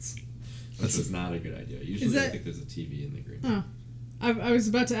Which is not a good idea. Usually I think there's a TV in the green room. I was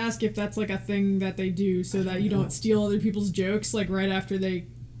about to ask if that's like a thing that they do so that you don't steal other people's jokes like right after they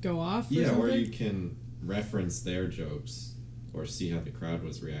go off. Or you can reference their jokes or see how the crowd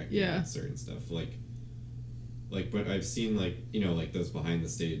was reacting to certain stuff. But I've seen like those behind the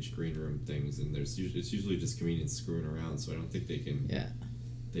stage green room things, and it's usually just comedians screwing around. So I don't think they can. Yeah.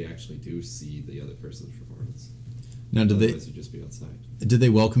 They actually do see the other person's performance. Now, Otherwise you'd just be outside. Did they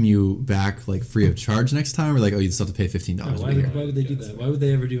welcome you back like free of charge next time, or like, oh, you still have to pay $15? No, why would they do that? Why would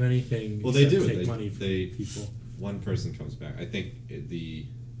they ever do anything? Well, they do. Take money from people. One person comes back. I think They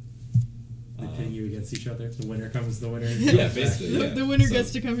pin you against each other. The winner comes. The winner. Yeah, basically. The winner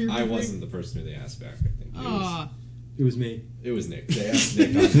gets to come here. I wasn't the person who they asked back. I think. It was me. It was Nick. They asked Nick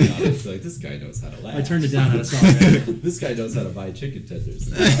on the audience, like, this guy knows how to laugh. I turned it down at a song. This guy knows how to buy chicken tenders.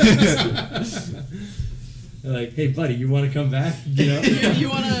 They're like, hey, buddy, you want to come back? You know, you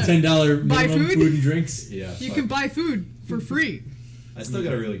want to $10 buy minimum food and drinks. Yeah, you can buy food for free. I still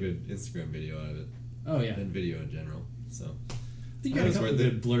got a really good Instagram video out of it. Oh yeah, and video in general. So I think you got a couple of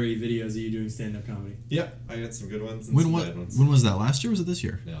good blurry videos of you doing stand-up comedy. Yep, I got some good ones and some bad ones. When was that? Last year or was it this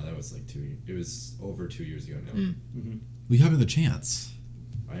year? No, that was like 2 years. It was over 2 years ago now. Mm-hmm. We have the chance.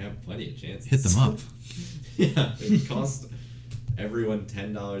 I have plenty of chances. Hit them up. Yeah, it cost everyone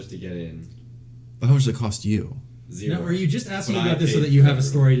 $10 to get in. How much does it cost you? $0. No, are you just asking about this so that you have a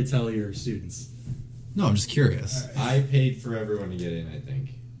story to tell your students? No, I'm just curious. Right. I paid for everyone to get in, I think.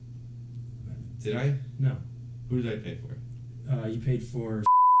 Did I? No. Who did I pay for? You paid for...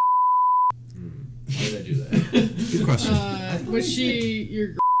 Why did I do that? Good question. Was she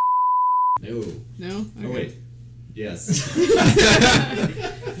your... No. No? Okay. Oh, wait. Yes.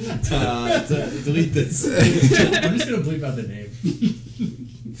 Delete this. I'm just going to bleep out the name.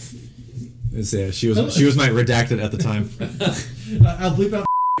 Yeah, she was my redacted at the time. I'll bleep out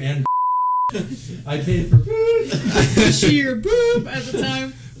and I paid for Was she your boob at the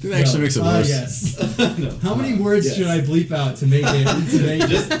time? That actually makes it worse. Yes. No. How many words should I bleep out to make it?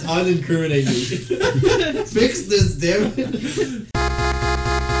 Just unincriminate me. Fix this, damn it.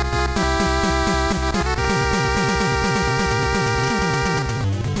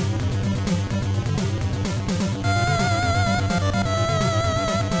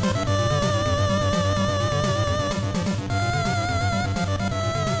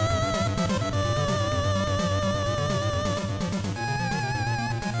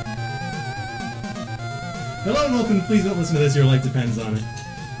 Hello and welcome to Please Don't Listen to This, Your Life Depends on It.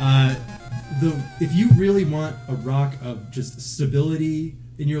 If you really want a rock of just stability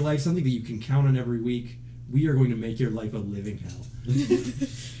in your life, something that you can count on every week, we are going to make your life a living hell.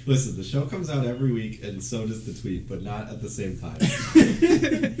 Listen, the show comes out every week, and so does the tweet, but not at the same time.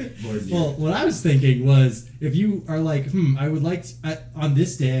 Well, what I was thinking was, if you are like, I would like to, on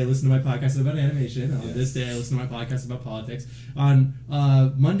this day I listen to my podcast about animation, on this day I listen to my podcast about politics, on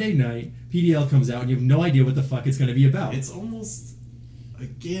Monday night, PDL comes out, and you have no idea what the fuck it's going to be about. It's almost a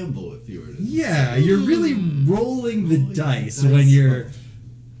gamble, if you were to say. You're really rolling the dice when you're...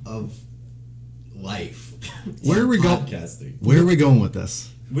 Of life. Where are we going? Where are we going with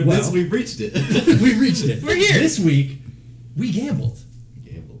this? With this, we've reached it. We've reached it. We're here. This week, we gambled.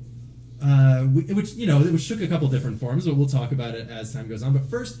 Which took a couple different forms, but we'll talk about it as time goes on. But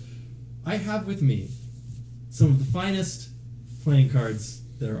first, I have with me some of the finest playing cards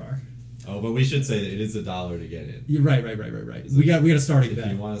there are. Oh, but we should say that it is $1 to get in. You're right. We got a starting bet.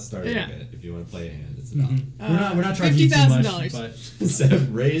 If you want to start a bet, if you want to play a hand, it's $1. We're not charging you too much, but Seb's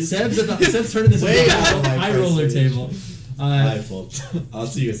turning this into a high roller table. My fault. I'll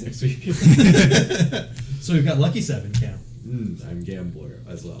see you guys next week. So we've got Lucky 7 count. I'm gambler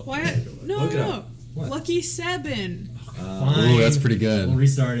as well. What? No. Lucky 7. Fine. Ooh, that's pretty good. We'll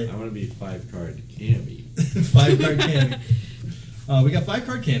restart it. I want to be 5-card Cammy. 5-card Cammy. We got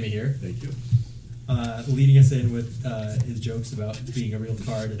 5-card Cammy here. Thank you. Leading us in with his jokes about being a real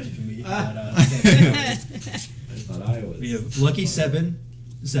card at the comedian. I thought I was. We have Lucky 7,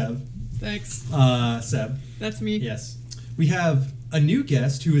 Seb. Thanks. Seb. That's me. Yes. We have a new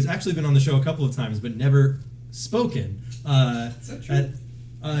guest who has actually been on the show a couple of times but never spoken. Is that true?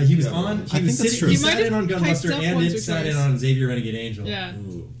 He was on. He was sitting. He sat in on Gunbuster and it sat in on Xavier Renegade Angel. Yeah.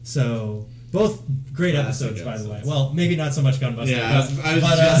 Ooh. So both great episodes, by the way. Well, maybe not so much Gunbuster. Yeah, I was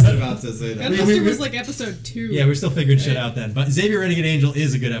just about to say that. Gunbuster was like episode 2. Yeah, we're still figuring shit out then. But Xavier Renegade Angel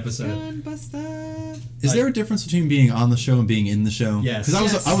is a good episode. Gunbuster. Is there a difference between being on the show and being in the show? Yes.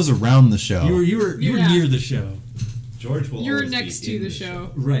 Because I was around the show. You were near the show. George will. You're always next be to in the show.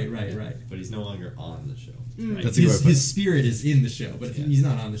 Right. But he's no longer on the show. Right. That's a good His spirit is in the show, but he's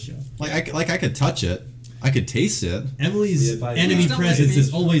not on the show. I could touch it. I could taste it. Emily's enemy presence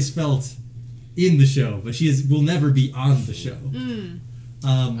is always felt in the show, but will never be on the show.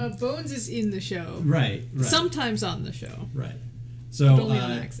 Bones is in the show. Right. Sometimes on the show. Right. So, but only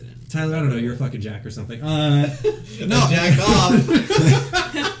on accident. Tyler, I don't know, you're a fucking jack or something. No, jack off.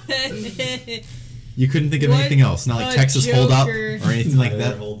 You couldn't think of anything else, not like Texas Hold Up or anything like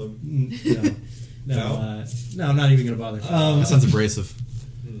that. No, I'm not even gonna bother. That sounds abrasive.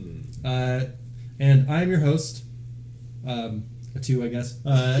 And I'm your host, a 2, I guess.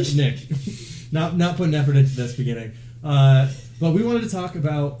 Nick. Not putting effort into this beginning, but we wanted to talk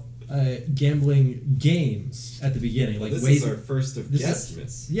about gambling games at the beginning, like this ways. Is our first of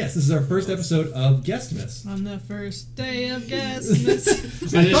Guestmas. Yes, this is our first episode of Guestmas. On the first day of Guestmas.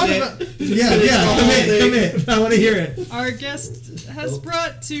 I thought about. Yeah. Come in. I want to hear it. Our guest has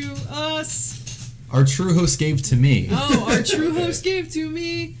brought to us. Our true host gave to me. Oh, our true host gave to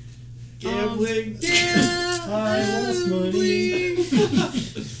me. Gambling. I lost money.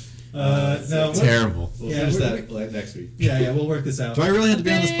 No, terrible. We'll finish that next week. Yeah, we'll work this out. Do I really have to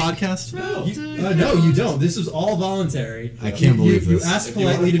be on this podcast? No, you don't. This was all voluntary. I can't believe this. You asked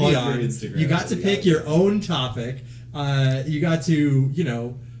politely to be on. You got to pick your own topic. You got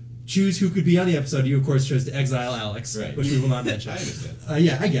to, choose who could be on the episode. You, of course, chose to exile Alex, right. which we will not mention. I understand.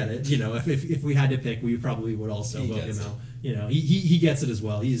 Yeah, I get it. If we had to pick, we probably would also vote him out. He gets it as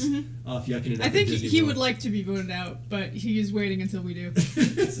well. He's off yucking it up. I think he would like to be voted out, but he is waiting until we do. This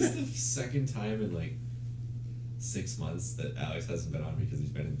is the second time in 6 months that Alex hasn't been on because he's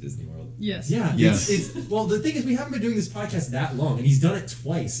been in Disney World. Yes. Yeah. Yes. Well, the thing is, we haven't been doing this podcast that long, and he's done it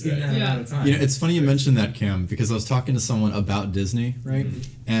twice in that amount of time. It's funny you mentioned that, Cam, because I was talking to someone about Disney, right? Mm-hmm.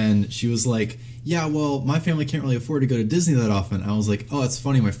 And she was like, yeah, well, my family can't really afford to go to Disney that often. I was like, oh, it's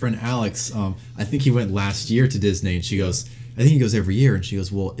funny. My friend Alex, I think he went last year to Disney. And she goes, I think he goes every year. And she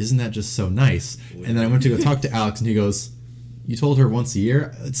goes, well, isn't that just so nice? And then I went to go talk to Alex, and he goes, you told her once a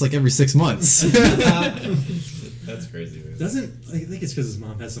year? It's like every 6 months. That's crazy. I think it's because his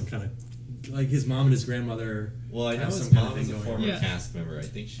mom has some kind of, his mom and his grandmother. Well, I know his mom is a former cast member. I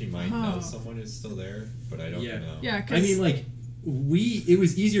think she might know someone who's still there, but I don't know. Yeah, I mean, it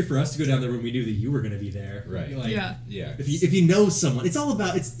was easier for us to go down there when we knew that you were going to be there. Right. Yeah. If you know someone, it's all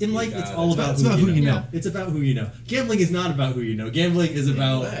about. It's in life. It's all about who you know. It's about who you know. Gambling is not about who you know. Gambling is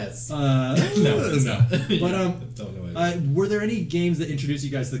about. No, it's not. But don't know were there any games that introduced you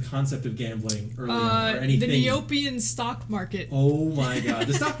guys to the concept of gambling early on, or anything? The Neopian stock market. Oh my god,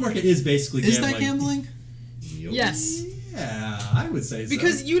 the stock market is basically gambling. Is that gambling? Yes. Yeah, I would say so.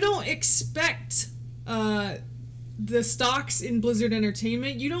 Because you don't expect the stocks in Blizzard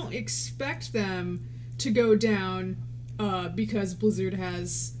Entertainment, you don't expect them to go down because Blizzard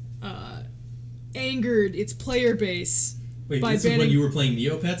has angered its player base. Wait, this is when you were playing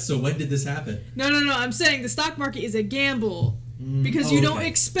Neopets? So when did this happen? No. I'm saying the stock market is a gamble because you don't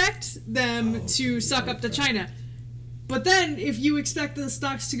expect them to suck up to China. But then if you expect the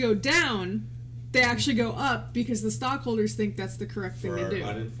stocks to go down, they actually go up because the stockholders think that's the correct thing to do. For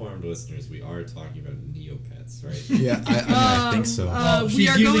our uninformed listeners, we are talking about Neopets, right? Yeah, I think so. We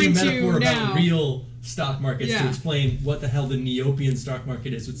are using going a metaphor to about now. Real stock markets to explain what the hell the Neopian stock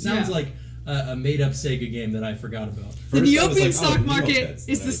market is. It sounds like a made-up Sega game that I forgot about. The Neopian stock market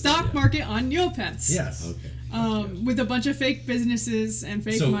is the stock market on Neopets. Yes. Okay. With a bunch of fake businesses and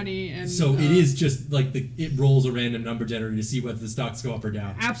fake money, and so it is just like it rolls a random number generator to see whether the stocks go up or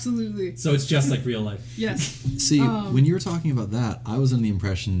down. Absolutely. So it's just like real life. Yes. See, when you were talking about that, I was under the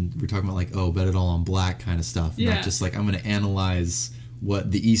impression we were talking about bet it all on black kind of stuff, not just I'm going to analyze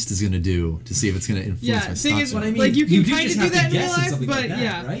what the East is going to do to see if it's going to influence my stock. Is, you can kind of do that in real life, but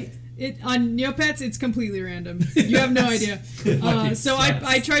right? On Neopets, it's completely random. You have no idea. So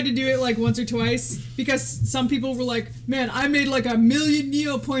I tried to do it once or twice because some people were like, man, I made $1 million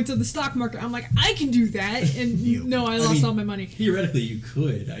Neo points on the stock market. I'm like, I can do that. And no, I lost all my money. Theoretically, you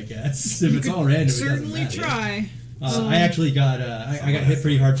could, I guess. If it's all random, certainly try. I actually got I got hit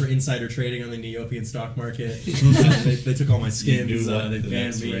pretty hard for insider trading on the Neopian stock market. they took all my skins. They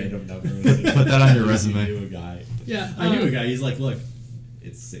banned me. Random number. Put that on your resume. I knew a guy. Yeah, I knew a guy. He's like, look.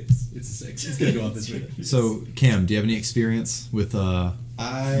 It's 6. It's a 6. It's gonna go up this week. So, Cam, do you have any experience with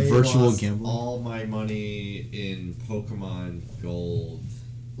I virtual lost gambling? all my money in Pokemon Gold.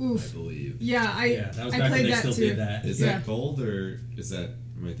 Oof. I believe. Yeah, that was I back played when they that still too. did that. Is that Gold or is that?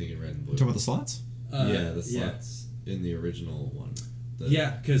 Am I thinking Red and Blue? Talking about the slots? The slots in the original one.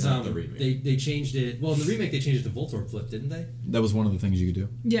 Because the remake. they changed it. Well, in the remake they changed it to Voltorb Flip, didn't they? That was one of the things you could do.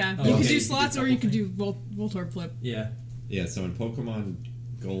 Yeah, you could do slots or you could do Voltorb Flip. Yeah. Yeah. So in Pokemon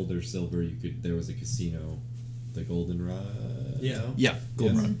Gold or Silver, there was a casino, the Goldenrod. Yeah,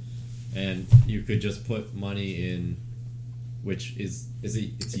 Goldenrod. And you could just put money in which is it's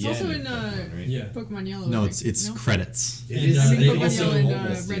yen also in Pokemon, right? Yeah. Pokemon Yellow. No, right? it's credits. It And, is. they Pokemon also Yellow and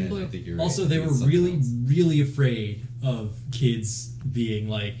almost Red and yen, Blue. I think you're right. Also, I they think were it's something really, else. really afraid of kids being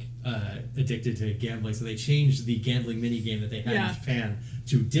like addicted to gambling, so they changed the gambling mini game that they had in Japan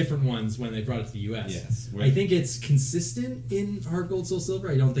to different ones when they brought it to the U.S. Yes. I think it's consistent in Heart Gold Soul Silver.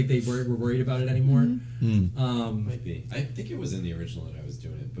 I don't think they were worried about it anymore. Might be. I think it was in the original that I was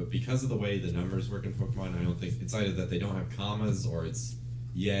doing it, but because of the way the numbers work in Pokemon, I don't think it's either that they don't have commas or it's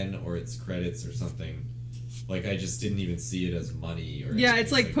yen or it's credits or something. Like I just didn't even see it as money or. Yeah, anything.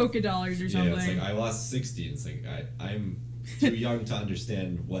 it's like Poké Dollars or something. Yeah, it's like I lost 60. And it's like I'm too young to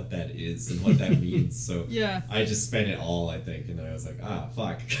understand what that is and what that means. So yeah. I just spent it all, I think, and then I was like,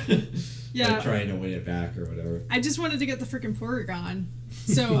 fuck. Yeah. Like trying to win it back or whatever. I just wanted to get the freaking Porygon.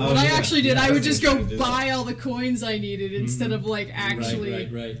 So Oh, what I yeah. actually did, Yeah, I I would was just gonna go do buy that. all the coins I needed instead of like actually.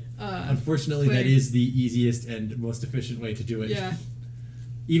 Right. Unfortunately, play. that is the easiest and most efficient way to do it. Yeah.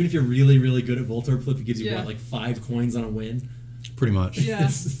 Even if you're really, really good at Voltorb Flip, it gives you Yeah. what, like 5 coins on a win. Pretty much. Yeah.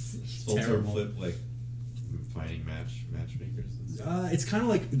 It's Voltorb terrible. Flip, like fighting matchmakers. It's kind of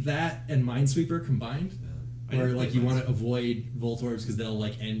like that and Minesweeper combined. I Where didn't like play you want to Minesweeper. avoid Voltorbs because they'll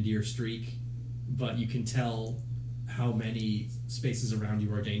like end your streak, but you can tell how many spaces around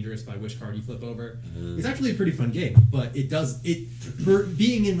you are dangerous by which card you flip over. It's actually a pretty fun game, but it for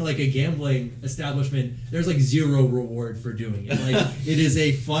being in like a gambling establishment, there's like zero reward for doing it. Like it is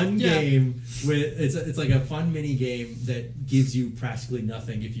a fun game with it's like a fun mini game that gives you practically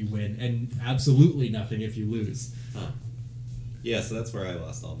nothing if you win and absolutely nothing if you lose. Yeah, so that's where I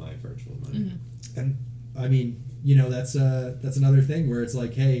lost all my virtual money. Mm-hmm. And I mean, you know, that's another thing where it's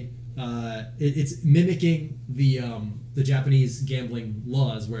like, hey, it's mimicking the Japanese gambling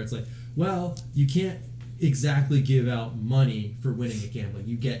laws, where it's like, well, you can't exactly give out money for winning at gambling.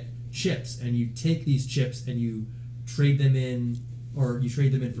 You get chips, and you take these chips and you trade them in, or you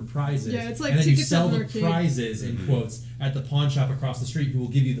trade them in for prizes. Yeah, it's like and then you tickets sell at an the arcade. prizes in quotes at the pawn shop across the street, who will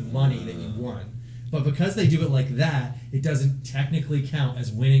give you the money that you won. But because they do it like that, it doesn't technically count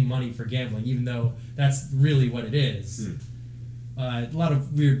as winning money for gambling, even though that's really what it is. A lot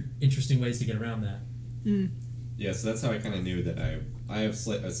of weird, interesting ways to get around that. Yeah, so that's how I kind of knew that I have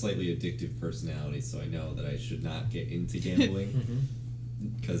a slightly addictive personality, so I know that I should not get into gambling.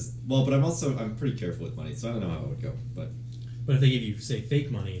 Because but I'm pretty careful with money, so I don't know how it would go. But if they give you, say, fake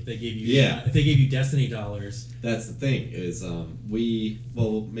money, if they gave you Yeah. Destiny dollars, that's the thing is maybe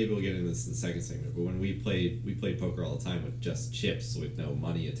we'll get into this in the second segment. But when we played poker all the time with just chips with no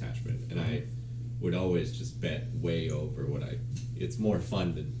money attachment, and I would always just bet way over it's more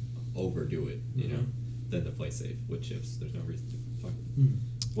fun to overdo it, you know, than to play safe with chips. There's no reason to. Fuck.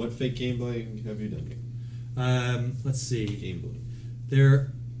 What fake gambling have you done? let's see. Gambling.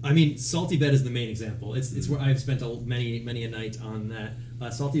 Salty Bet is the main example. It's where I've spent many a night on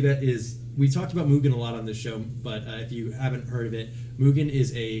that. Salty Bet is, we talked about Mugen a lot on this show, but if you haven't heard of it, Mugen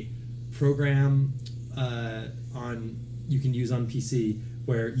is a program you can use on PC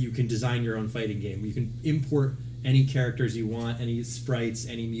where you can design your own fighting game. You can import any characters you want, any sprites,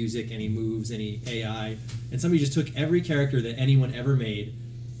 any music, any moves, any AI. And somebody just took every character that anyone ever made,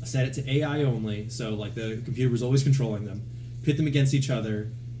 set it to AI only, so like the computer was always controlling them, pit them against each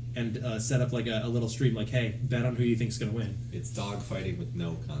other, and set up like a little stream like, hey, bet on who you think's going to win. It's dogfighting with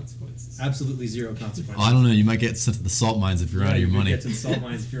no consequences. Absolutely zero consequences. Oh, I don't know. You might get sent to the salt mines if you're out of your you could money. get to the salt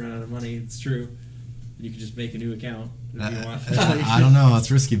mines if you run out of money. It's true. You can just make a new account if you want. I don't know. It's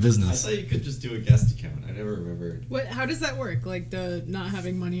risky I business. thought you could just do a guest account. I never remembered. How does that work? Like the not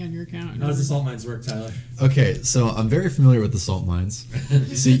having money on your account? How does the salt mines work, Tyler? Okay, so I'm very familiar with the salt mines.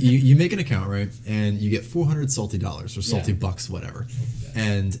 So you make an account, right? And you get 400 salty dollars or salty bucks, whatever.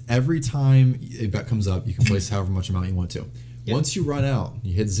 And every time a bet comes up, you can place however much amount you want to. Yep. Once you run out,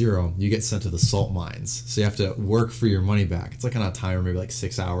 you hit zero, you get sent to the salt mines. So you have to work for your money back. It's like on a timer, maybe like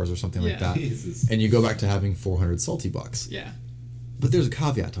 6 hours or something like that. Jesus. And you go back to having 400 salty bucks. Yeah. But there's a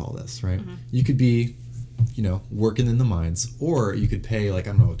caveat to all this, right? You could be, working in the mines, or you could pay like,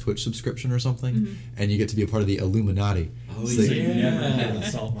 I don't know, a Twitch subscription or something, and you get to be a part of the Illuminati. Oh, So So they- you never had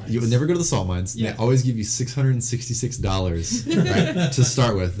the salt mines. You would never go to the salt mines. Yeah. They always give you $666 right, to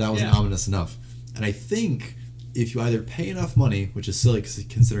start with. That was Yeah. ominous enough. And I think if you either pay enough money, which is silly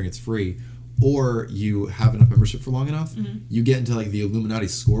considering it's free, or you have enough membership for long enough, you get into like the Illuminati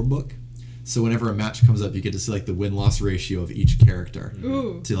scorebook. So whenever a match comes up, you get to see like the win-loss ratio of each character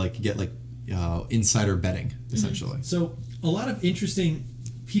Ooh. to like get like insider betting essentially. So a lot of interesting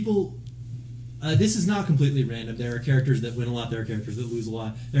people this is not completely random. There are characters that win a lot. There are characters that lose a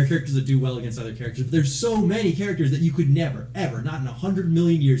lot. There are characters that do well against other characters. But there's so many characters that you could never, ever, not in 100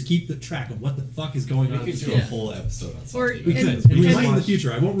 million years, keep the track of what the fuck is going on. We could do a whole episode on something. We could. And we might in the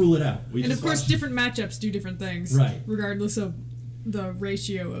future. I won't rule it out. And of course, different matchups do different things. Right. Regardless of the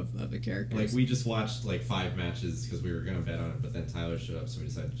ratio of the characters. Like, we just watched, 5 matches because we were going to bet on it, but then Tyler showed up, so we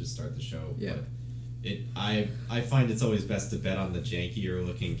decided to just start the show. Yeah. But I find it's always best to bet on the jankier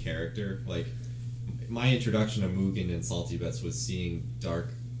looking character. Like, my introduction to Mugen and Salty Bets was seeing Dark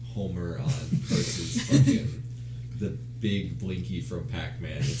Homer on versus fucking the big Blinky from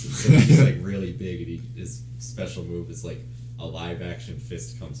Pac-Man. He's like really big, and his special move is like a live action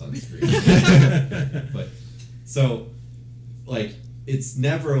fist comes on screen. But so, like, it's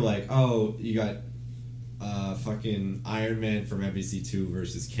never like, oh, you got fucking Iron Man from MVC2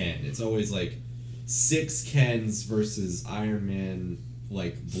 versus Ken. It's always like 6 Kens versus Iron Man,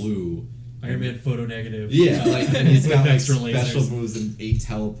 like, blue. Iron Man photo negative. Yeah, and he's got like special lasers. moves and 8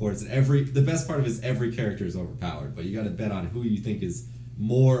 teleports, and the best part of it is every character is overpowered, but you got to bet on who you think is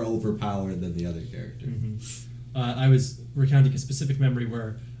more overpowered than the other character. Mm-hmm. I was recounting a specific memory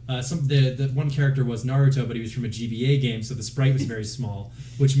where the one character was Naruto, but he was from a GBA game, so the sprite was very small,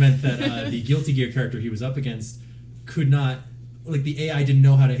 which meant that the Guilty Gear character he was up against could not, like, the AI didn't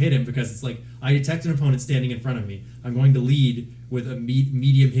know how to hit him, because it's like, I detect an opponent standing in front of me, I'm going to lead with a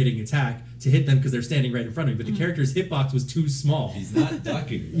medium hitting attack to hit them because they're standing right in front of me, but the character's hitbox was too small. He's not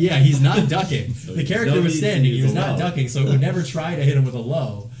ducking. Yeah, he's not ducking. So the character was standing, he was not ducking, so it would never try to hit him with a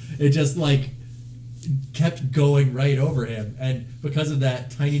low. It just, like, kept going right over him, and because of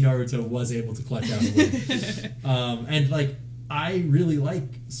that, Tiny Naruto was able to clutch out a win. And, like, I really like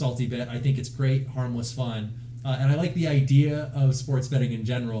Salty Bet. I think it's great, harmless fun, and I like the idea of sports betting in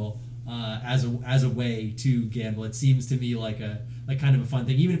general as a way to gamble. It seems to me like kind of a fun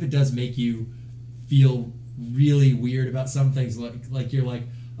thing, even if it does make you feel really weird about some things. Like you're like,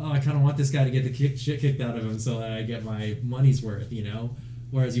 oh, I kind of want this guy to get the shit kicked out of him so that I get my money's worth, you know.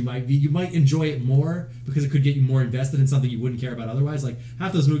 Whereas you might enjoy it more because it could get you more invested in something you wouldn't care about otherwise. Like,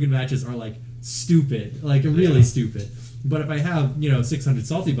 half those Mugen matches are like stupid, like really stupid. But if I have 600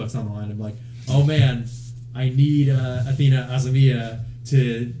 salty bucks on the line, I'm like, oh man, I need Athena Azamiya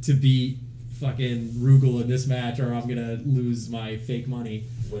to beat fucking Rugal in this match, or I'm gonna lose my fake money.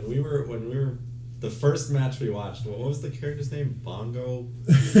 When we were the first match we watched, what was the character's name? Bongo?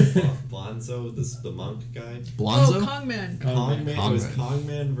 Blonzo? The monk guy? Blonzo? Oh, Kongman. Kongman. It was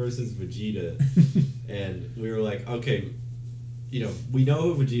Kongman versus Vegeta. And we were like, okay, we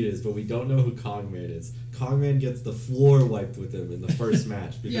know who Vegeta is, but we don't know who Kongman is. Kongman gets the floor wiped with him in the first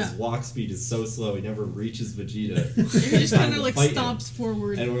match because walk speed is so slow, he never reaches Vegeta. He just kind of like stomps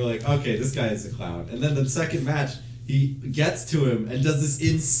forward. And we're like, okay, this guy is a clown. And then the second match, he gets to him and does this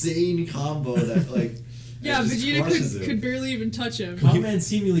insane combo that, like, yeah, Vegeta could barely even touch him. Kongman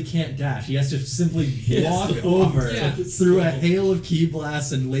seemingly can't dash. He has to simply walk over through a hail of ki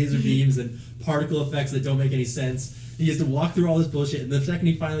blasts and laser beams and particle effects that don't make any sense. He has to walk through all this bullshit, and the second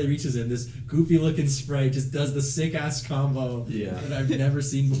he finally reaches him, this goofy-looking sprite just does the sick-ass combo that I've never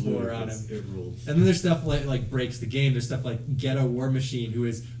seen before on him. It ruled. And then there's stuff like breaks the game. There's stuff like Ghetto War Machine, who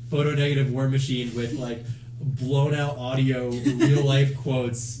is photo-negative War Machine with, like, blown-out audio, real-life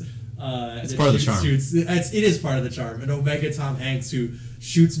quotes. It's part of the charm. It is part of the charm. And Omega Tom Hanks, who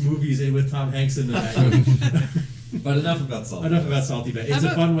shoots movies with Tom Hanks in the back. But enough about Salty Bet. It's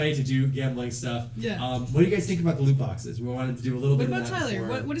a fun way to do gambling stuff. Yeah. What do you guys think about the loot boxes? We wanted to do a little bit of that. What about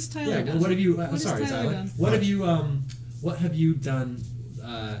Tyler? What has Tyler done? What have you... Tyler done? What have you done...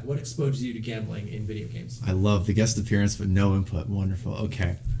 what exposed you to gambling in video games? I love the guest appearance, but no input. Wonderful.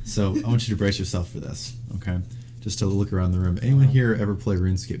 Okay. So I want you to brace yourself for this. Okay. Just to look around the room. Anyone here ever play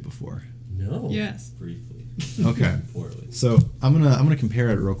RuneScape before? No. Yes. Briefly. Okay. Poorly. So I'm gonna compare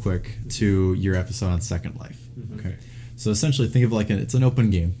it real quick to your episode on Second Life. Mm-hmm. Okay. So essentially, think of it like it's an open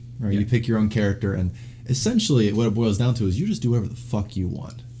game, right? Yeah. You pick your own character, and essentially, what it boils down to is you just do whatever the fuck you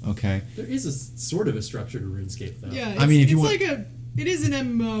want. Okay. There is a sort of a structure to RuneScape, though. Yeah. I mean, if you it is an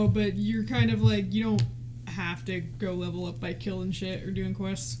MMO, but you're kind of like, you don't have to go level up by killing shit or doing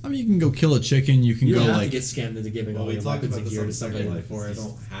quests. I mean, you can go kill a chicken. You can You go don't have like to get scammed into giving all we your talked weapons about and this gear on to somebody Second in the Life.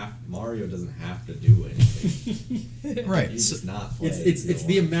 forest. Mario doesn't have to do anything. right. He's just not play. It's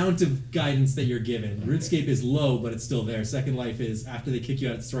the amount of guidance that you're given. RuneScape is low, but it's still there. Second Life is, after they kick you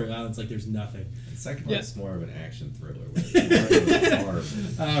out of Story Island, it's like there's nothing. Second Life's more of an action thriller. Where Mario's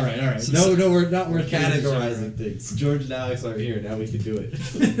horrible. All All right. No, we're not worth categorizing things. George and Alex are here. Now we can do it.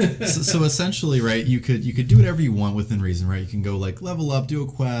 so essentially, right? You could do whatever you want within reason, right? You can go like level up, do a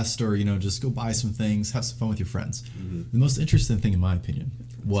quest, or just go buy some things, have some fun with your friends. Mm-hmm. The most interesting thing, in my opinion,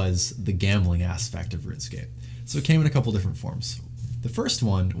 was the gambling aspect of RuneScape. So it came in a couple different forms. The first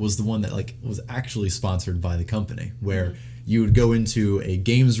one was the one that was actually sponsored by the company, where you would go into a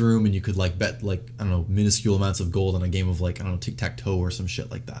games room and you could bet minuscule amounts of gold on a game of tic-tac-toe or some shit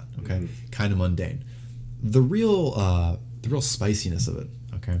like that. Okay, kind of mundane. The real spiciness of it,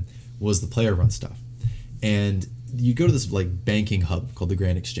 okay, was the player run stuff, and you go to this banking hub called the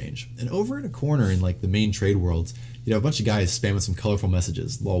Grand Exchange, and over in a corner in the main trade worlds, a bunch of guys spamming some colorful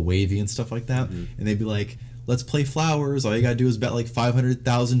messages, all wavy and stuff like that, and they'd be like, let's play flowers. All you gotta do is bet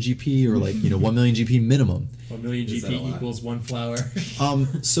 500,000 GP or 1 million GP minimum. 1 million GP equals one flower.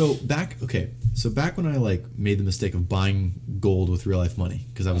 So back when I made the mistake of buying gold with real life money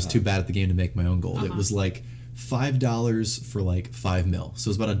because I was too bad at the game to make my own gold. It was $5 for 5 mil. So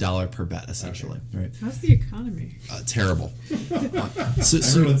it's about $1 per bet essentially. Okay. Right? How's the economy? Terrible. It's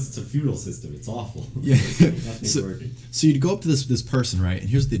a feudal system. It's awful. Yeah. Nothing's working. So you'd go up to this person, right? And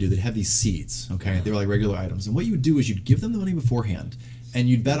here's what they do. They'd have these seeds, okay? They were regular items. And what you would do is you'd give them the money beforehand, and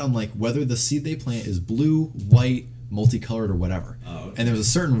you'd bet on whether the seed they plant is blue, white, multicolored, or whatever. Oh, okay. And there was a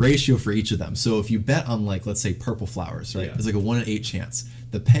certain ratio for each of them. So if you bet on let's say purple flowers, right? It's a 1 in 8 chance.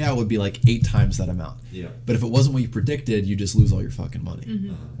 The payout would be 8 times that amount. Yeah. But if it wasn't what you predicted, you just lose all your fucking money.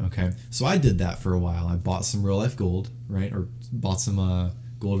 Mm-hmm. Okay. So I did that for a while. I bought some real life gold, right? Or bought some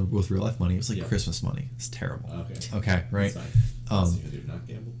gold with real life money. It was Christmas money. It's terrible. Okay. Right. You do not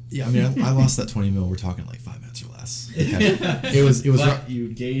gamble. Yeah. I mean, I lost that 20 mil. We're talking 5 minutes or less. Okay. It was. But you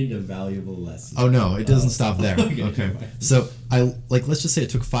gained a valuable lesson. Oh no, it doesn't stop there. Okay. So I let's just say it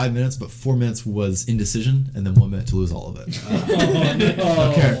took 5 minutes, but 4 minutes was indecision, and then 1 minute to lose all of it.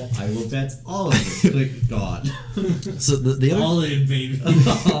 No. Okay. I will bet all of it. Good God. So the other, all in, baby.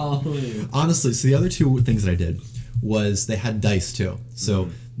 Honestly, so the other two things that I did was they had dice too. So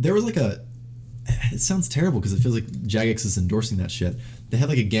there was it sounds terrible because it feels like Jagex is endorsing that shit. They had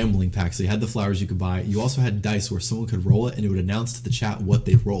a gambling pack, so you had the flowers you could buy. You also had dice where someone could roll it and it would announce to the chat what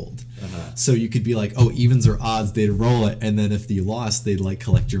they rolled. So you could be evens or odds, they'd roll it, and then if you lost, they'd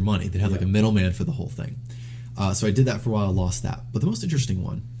collect your money. They'd have a middleman for the whole thing. So I did that for a while, I lost that. But the most interesting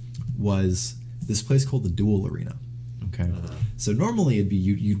one was this place called the Duel Arena. Okay. So normally it'd be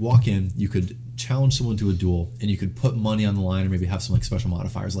you'd walk in, you could challenge someone to a duel, and you could put money on the line or maybe have some special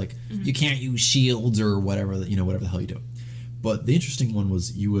modifiers you can't use shields or whatever whatever the hell you do. But the interesting one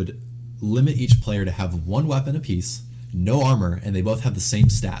was you would limit each player to have one weapon apiece, no armor, and they both have the same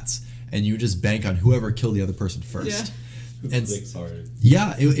stats, and you just bank on whoever killed the other person first. And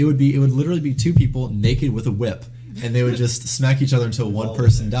yeah, it would literally be two people naked with a whip, and they would just smack each other until one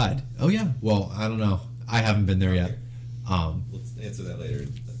person died. Oh yeah, well I don't know, I haven't been there yet. Let's answer that later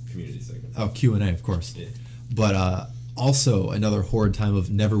in the community segment. Oh, Q&A, of course. Yeah. But also another horrid time of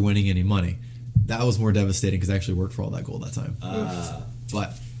never winning any money. That was more devastating because I actually worked for all that gold that time.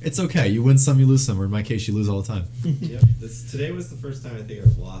 But it's okay. You win some, you lose some, or in my case, you lose all the time. Yep. Today was the first time I think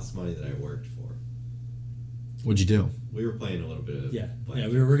I've lost money that I worked for. What'd you do? We were playing a little bit of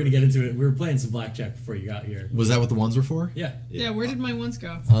blackjack. We were going to get into it. We were playing some blackjack before you got here. Was that what the ones were for? Yeah. Where did my ones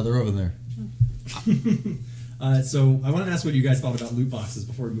go? They're over there. So I wanted to ask what you guys thought about loot boxes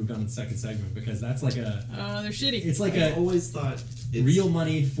before we moved on to the second segment, because that's they're shitty. It's I always thought real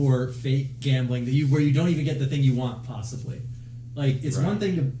money for fake gambling where you don't even get the thing you want, possibly. It's one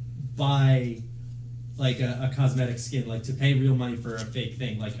thing to buy a cosmetic skin, to pay real money for a fake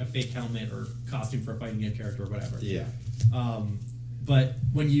thing, like a fake helmet or costume for a fighting game character or whatever. Yeah. But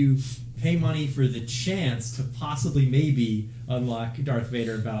when you pay money for the chance to possibly maybe unlock Darth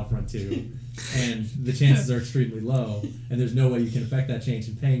Vader in Battlefront 2, and the chances are extremely low, and there's no way you can affect that change,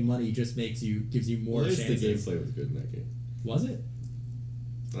 and paying money just gives you more chances. The gameplay was good in that game. Was it?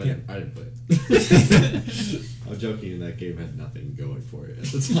 I didn't play it. I'm joking, and that game had nothing going for it at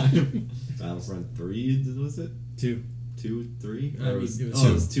the time. Battlefront 3, was it? 2. 2, 3? It was 2.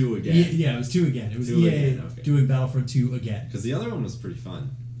 It was 2 again. Yeah, it was 2 again. It was EA doing Battlefront 2 again. Because the other one was pretty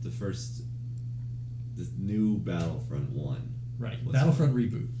fun. The new Battlefront 1. Right. Battlefront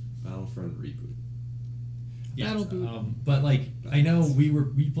Reboot. Battlefront Reboot. Yeah. But I know we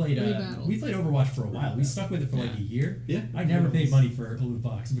played Overwatch for a while. We stuck with it for a year. Yeah. I never paid money for a loot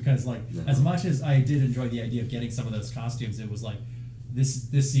box because as much as I did enjoy the idea of getting some of those costumes, it was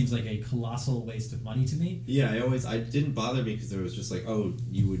this seems like a colossal waste of money to me. Yeah, I didn't bother me because it was just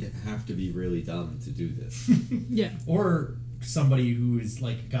you would have to be really dumb to do this. Yeah. Or somebody who is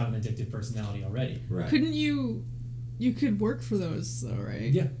got an addictive personality already. Right. Couldn't you you could work for those though,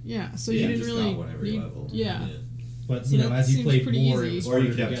 right? Yeah. Yeah. So Yeah, you didn't just really got one every need, level. Yeah. But So that as you seems played pretty more, easy. it was Or you harder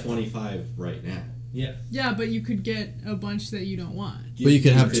could to have get. 25 right now. Yeah. Yeah, but you could get a bunch that you don't want. But you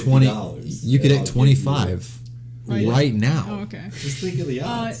could have $50. 20. You could I'll get give 25 Right. right now. Oh, okay. Just think of the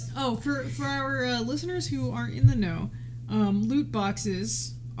odds. For our listeners who aren't in the know, loot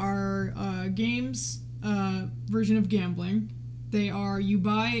boxes are games version of gambling. They are, you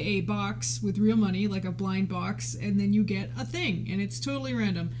buy a box with real money, like a blind box, and then you get a thing, and it's totally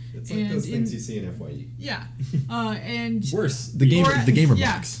random. It's like those things you see in FYE. Yeah, and Worse. The gamer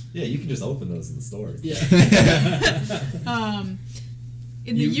yeah. box. Yeah, you can just open those in the store. Yeah.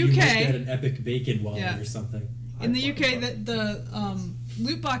 in the you UK, might get an Epic Bacon wallet Yeah. or something. in the UK, the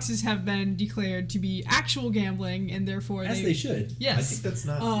loot boxes have been declared to be actual gambling, and therefore As they should. Yes, I think that's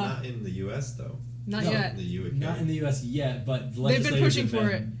not in the US though. not No. yet. The UK. Not in the U.S. yet, but the They've been legislators pushing have for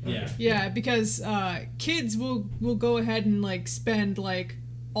been- Yeah. Yeah, because kids will go ahead and like spend like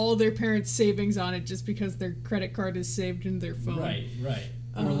all their parents' savings on it just because their credit card is saved in their phone. Right.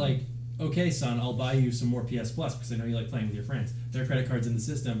 Or like, okay, son, I'll buy you some more PS Plus because I know you like playing with your friends. Their credit card's in the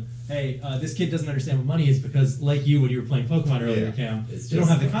system. Hey, this kid doesn't understand what money is because, like you, when you were playing Pokemon earlier, Yeah. Cam, It's they don't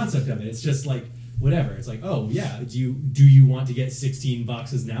just- have the concept of it. It's just like whatever. It's like, oh yeah, do you want to get 16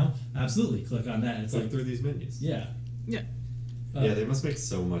 boxes now? Absolutely. Click on that. It's Click like, through these menus. yeah. Yeah. Yeah, they must make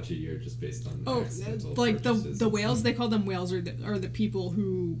so much a year just based on. Oh, accidental like purchases the and whales, stuff. they call them whales, are the people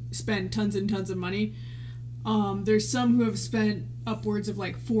who spend tons and tons of money. There's some who have spent upwards of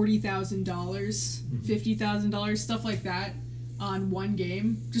like $40,000, $50,000, stuff like that on one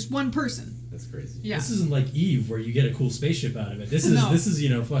game. Just one person. That's crazy. Yeah. This isn't like Eve where you get a cool spaceship out of it. This is No.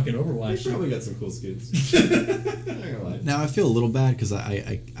 fucking They Overwatch. probably got some cool skins. Not gonna lie. Now I feel a little bad because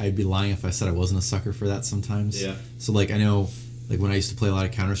I'd be lying if I said I wasn't a sucker for that sometimes. Yeah. So like I know, like when I used to play a lot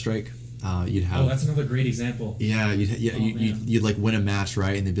of Counter-Strike, you'd have. Oh, that's another great example. Yeah, man. you'd like win a match,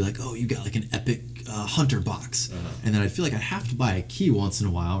 right? And they'd be like, "Oh, you got like an epic hunter box," and then I'd feel like I'd have to buy a key once in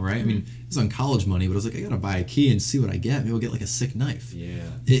a while, right? I mean, it was on college money, but I was like, I gotta buy a key and see what I get. Maybe I'll get like a sick knife. Yeah.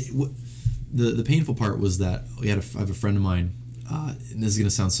 The painful part was that I have a friend of mine, and this is gonna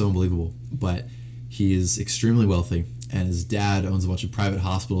sound so unbelievable, but he is extremely wealthy, and his dad owns a bunch of private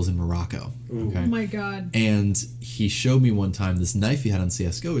hospitals in Morocco. Ooh. Okay. Oh my god. And he showed me one time this knife he had on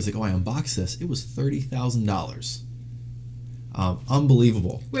CSGO. He's like, "Oh, I unboxed this. It was $30,000.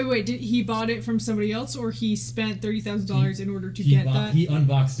 Unbelievable." Wait, did he bought it from somebody else, or he spent $30,000 in order to get that? He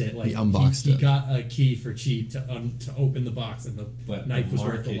unboxed it. Like He unboxed he it. got a key for cheap to open the box, and the But knife the was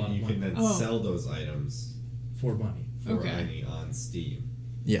worth market, a lot of you money can then Oh. sell those items for money. for Okay. money on Steam.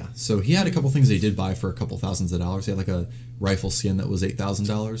 Yeah. So he had a couple things that he did buy for a couple thousands of dollars. He had like a rifle skin that was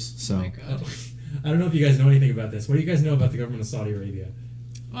 $8,000. So. Oh my god. I don't know if you guys know anything about this. What do you guys know about the government of Saudi Arabia?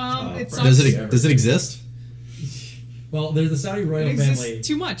 It Does sucks. Does it exist? Well, there's the Saudi royal It exists family.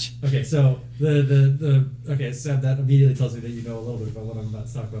 too much. Okay, so the Seb, that immediately tells me that you know a little bit about what I'm about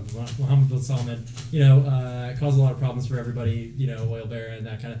to talk about. Mohammed bin Salman, caused a lot of problems for everybody. Oil baron,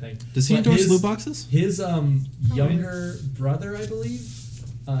 that kind of thing. Does he But endorse his- loot boxes? His younger brother, I believe,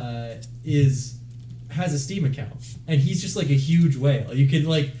 has a Steam account, and he's just like a huge whale. You can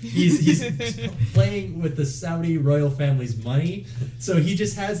he's playing with the Saudi royal family's money, so he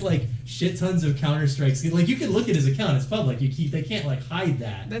just has like shit tons of Counter-Strike skins. Like you can look at his account; it's public. They can't like hide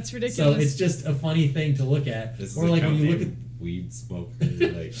that. That's So ridiculous. it's just a funny thing to look at. This is Or a like when account you look at. named Weed Smoker.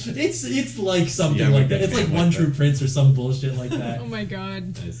 Like, It's like something Yeah, like we that. It's can like like One that. True Prince or some bullshit like that. Oh my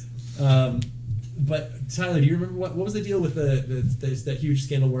god. nice. But Tyler, do you remember what was the deal with that huge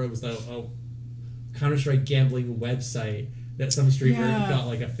scandal where it was a Counter-Strike gambling website that some streamer Yeah. got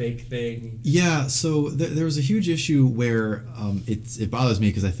like a fake thing? Yeah, so there was a huge issue where it bothers me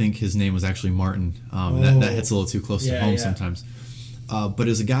because I think his name was actually Martin. And that hits a little too close to Yeah, home yeah. sometimes. But it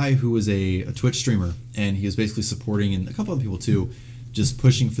was a guy who was a Twitch streamer, and he was basically supporting, and a couple other people too, just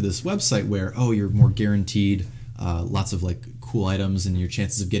pushing for this website where, you're more guaranteed lots of like cool items, and your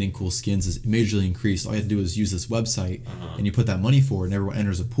chances of getting cool skins is majorly increased. All you have to do is use this website, and you put that money forward, and everyone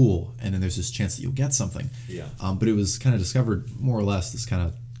enters a pool, and then there's this chance that you'll get something. Yeah. But it was kind of discovered, more or less, this kind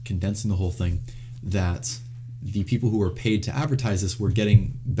of condensing the whole thing, that the people who were paid to advertise this were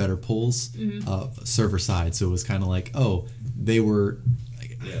getting better pulls server side. So it was kind of like, they were,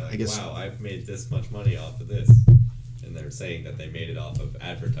 Yeah, I guess. wow, I've made this much money off of this. And they're saying that they made it off of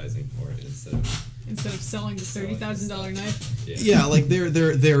advertising for it instead of Selling the $30,000 knife. Yeah, like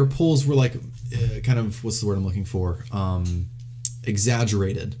their pulls were like kind of, what's the word I'm looking for?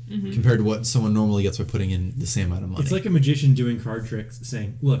 Exaggerated compared to what someone normally gets by putting in the same amount of money. It's like a magician doing card tricks,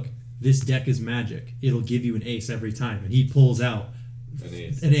 saying, "Look, this deck is magic. It'll give you an ace every time," and he pulls out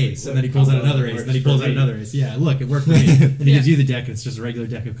an ace, and then he pulls out another ace, and then he pulls out another ace. Yeah, look, it worked for me. And he gives you the deck, and it's just a regular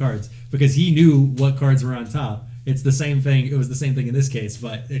deck of cards because he knew what cards were on top. It's the same thing. It was the same thing in this case,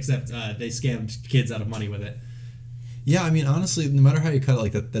 but except they scammed kids out of money with it. Yeah, I mean, honestly, no matter how you cut it,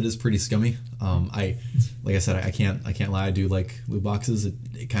 like that is pretty scummy. Like I said, I can't lie. I do like loot boxes.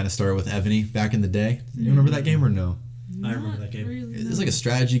 It kind of started with Evany back in the day. You remember that game or no? I remember that game. Really, It's like a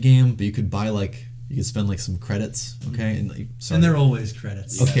strategy game, but you could buy you could spend like some credits, okay? And they're always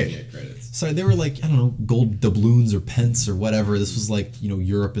credits. Okay. Credits. Sorry, they were like, I don't know, gold doubloons or pence or whatever. This was like,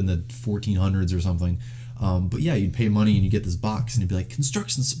 Europe in the 1400s or something. But yeah, you'd pay money and you get this box and you'd be like,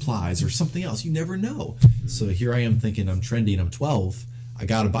 construction supplies or something else. You never know. So here I am thinking I'm trendy and I'm 12. I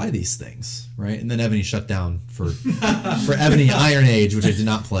gotta buy these things, right? And then Evany shut down for Evany Iron Age, which I did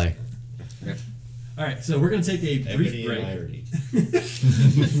not play. All right, so we're going to take a brief break. Irony. Irony.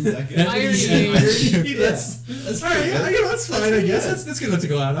 That's all right. That's fine. I guess that's good enough to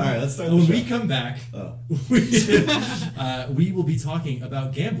go out. All right, let's start. When we come back, we will be talking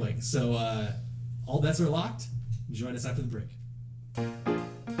about gambling. So all bets are locked. Join us after the break.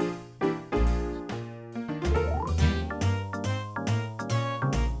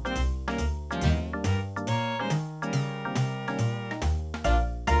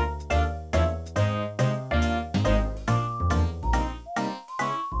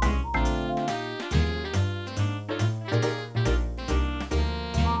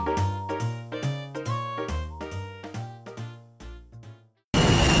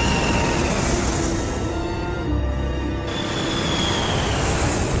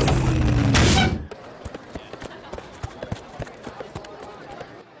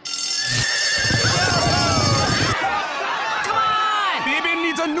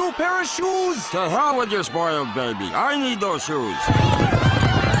 To hell with your spoiled baby. I need those shoes.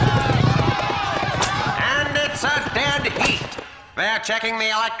 And it's a dead heat. They're checking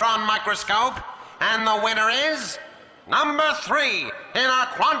the electron microscope, and the winner is number 3 in a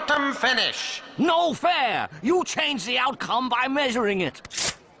quantum finish. No fair! You change the outcome by measuring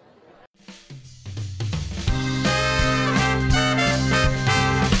it.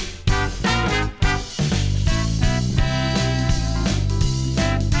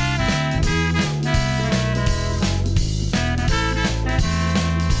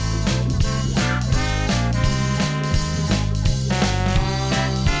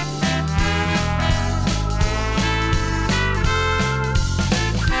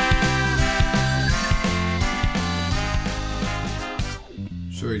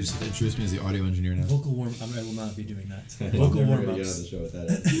 Sure, you just have to introduce me as the audio engineer now. Vocal warm. I will not be doing that. Vocal warm ups. Get on the show with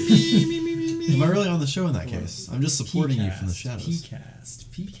that. Am I really on the show in that case? I'm just supporting you from the shadows.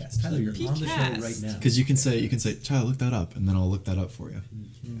 PCast. Tyler, you're on the show right now. Because you can say, Tyler, look that up, and then I'll look that up for you.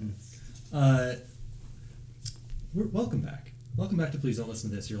 Welcome back. Welcome back to Please Don't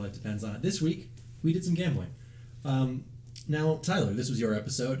Listen to This. Your life depends on it. This week we did some gambling. Now, Tyler, this was your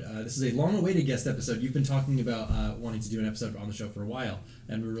episode. This is a long-awaited guest episode. You've been talking about wanting to do an episode on the show for a while,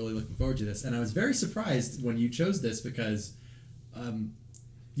 and we're really looking forward to this. And I was very surprised when you chose this because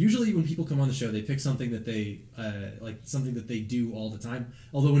usually when people come on the show, they pick something that they something that they do all the time.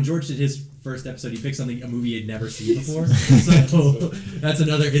 Although when George did his first episode, he picked a movie he'd never seen before. So that's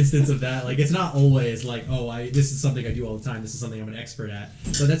another instance of that. Like, it's not always like, this is something I do all the time. This is something I'm an expert at.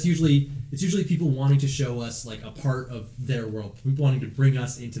 But it's usually people wanting to show us like a part of their world, people wanting to bring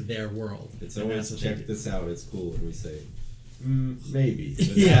us into their world. It's always check this out. It's cool when we say. Maybe.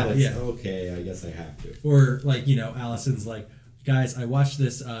 But okay, I guess I have to. Or Allison's like, guys, I watched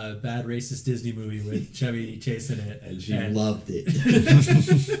this bad racist Disney movie with Chevy Chase in it. And she loved it.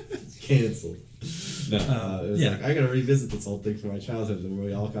 Canceled. No, it was like, I gotta revisit this whole thing from my childhood. And when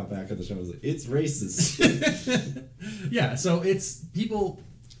we all got back on the show, I was like, it's racist. Yeah, so it's people...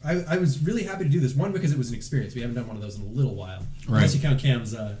 I was really happy to do this. One, because it was an experience. We haven't done one of those in a little while. Right. Unless you count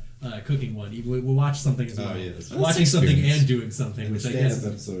Cam's cooking one. We'll watch something as well. Oh, yeah, that's watching something and doing something. And which the I guess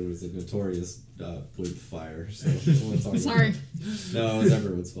stand-up episode was a notorious blimp fire. So Sorry. No, it's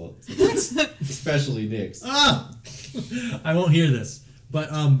everyone's fault. Especially Nick's. I won't hear this. But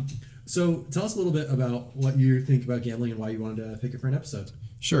so tell us a little bit about what you think about gambling and why you wanted to pick it for an episode.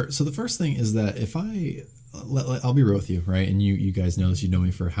 Sure. So the first thing is that if I'll be real with you, right? And you guys know this. You know me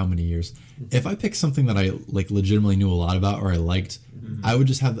for how many years? If I pick something that I legitimately knew a lot about or I liked, I could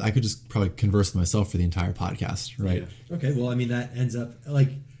just probably converse with myself for the entire podcast, right? Yeah. Okay. Well, I mean, that ends up like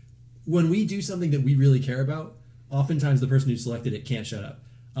when we do something that we really care about. Oftentimes, the person who selected it can't shut up.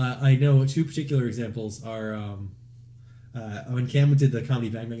 I know two particular examples are when Cam did the Comedy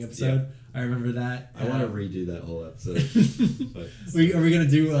Bang Bang episode. I remember that. I want to redo that whole episode. But are we gonna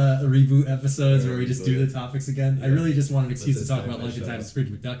do a reboot episodes where we just do the topics again? I really just want an excuse to talk about Life and Times of Scrooge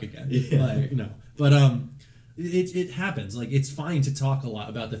McDuck again. Yeah. But it happens. Like, it's fine to talk a lot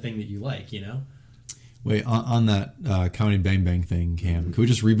about the thing that you like. Wait, on that Comedy Bang Bang thing, Cam, could we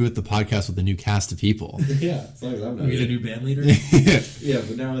just reboot the podcast with a new cast of people? Yeah, as long as I'm not. We get a new band leader. Yeah,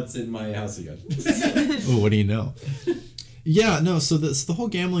 but now it's in my house again. Oh, what do you know? Yeah, no. So the whole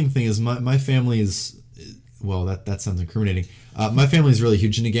gambling thing is my family is, well, that sounds incriminating. My family is really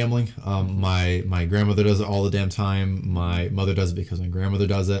huge into gambling. My grandmother does it all the damn time. My mother does it because my grandmother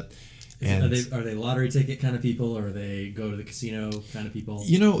does it. And are they lottery ticket kind of people, or they go to the casino kind of people?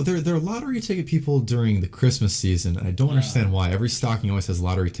 They're lottery ticket people during the Christmas season, and I don't understand why. Every stocking always has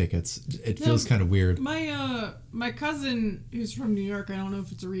lottery tickets. It feels kind of weird. My cousin, who's from New York, I don't know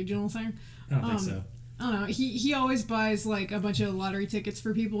if it's a regional thing. I don't think so. I don't know. He always buys like a bunch of lottery tickets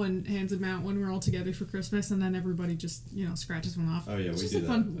for people and hands them out when we're all together for Christmas, and then everybody just scratches one off. Oh yeah, it's we do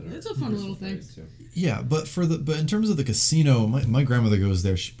that. It's a fun little thing. Yeah, but in terms of the casino, my grandmother goes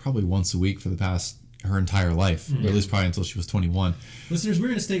there probably once a week for her entire life, or at least probably until she was 21. Listeners,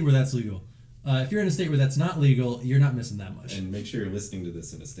 we're in a state where that's legal. If you're in a state where that's not legal, you're not missing that much. And make sure you're listening to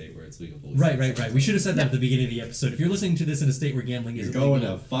this in a state where it's legal. Right. We should have said that at the beginning of the episode. If you're listening to this in a state where gambling is illegal, you're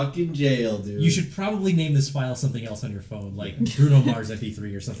going to fucking jail, dude. You should probably name this file something else on your phone, like Bruno Mars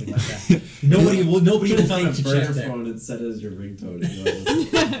MP3 or something like that. Nobody will think to check there. Phone and set it as your ringtone.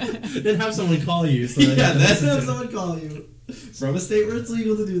 Then have someone call you. So then have someone call you from a state where it's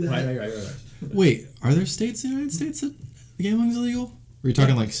legal to do that. Right. Wait, are there states in the United States that gambling's illegal? Or are you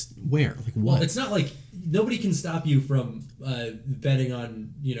talking like where? Like what? Well, it's not like nobody can stop you from betting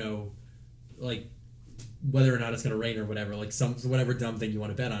on, like whether or not it's going to rain or whatever, like whatever dumb thing you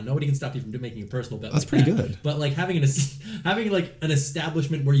want to bet on. Nobody can stop you from making a personal bet. That's like pretty that. good. But like having an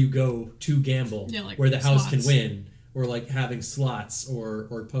establishment where you go to gamble, like where the house slots. can win, or like having slots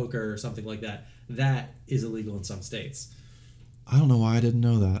or poker or something like that, that is illegal in some states. I don't know why I didn't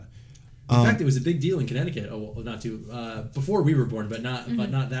know that. In fact, it was a big deal in Connecticut. Oh, well, not too before we were born, but not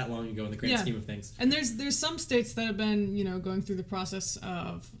that long ago in the grand scheme of things. And there's some states that have been going through the process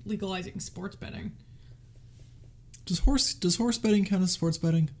of legalizing sports betting. Does horse betting count as sports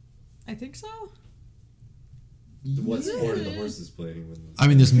betting? I think so. What sport are the horses playing? I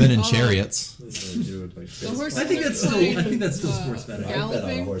mean, there's men in chariots. The horse I think that's still sports betting. I bet on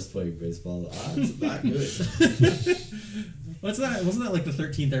a horse playing baseball. The odds are not good. What's that? Wasn't that like the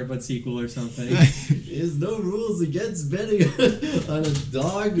 13th Airbud sequel or something? There's no rules against betting on a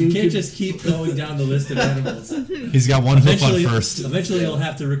dog. You can't just keep going down the list of animals. He's got one hoof on first. Eventually, you'll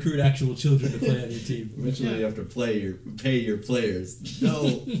have to recruit actual children to play on your team. Eventually, you have to pay your players.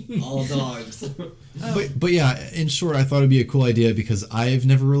 No, all dogs. But yeah, in short, I thought it'd be a cool idea because I've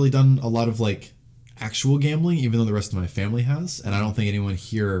never really done a lot of like actual gambling, even though the rest of my family has, and I don't think anyone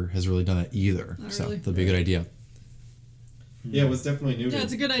here has really done it either. Not so really. that'd be a good idea. Yeah, it was definitely new. Yeah,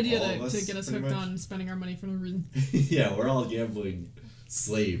 it's a good idea to get us hooked on spending our money for no reason. Yeah, we're all gambling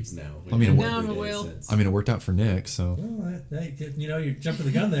slaves now. I mean, now I'm a whale. It worked out for Nick, so. Well, you're jumping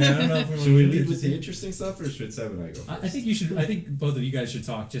the gun there. I don't know if we're should we lead with the interesting stuff, or should Seb and I go first? I think you should. I think both of you guys should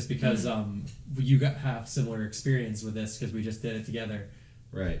talk, just because you have similar experience with this because we just did it together.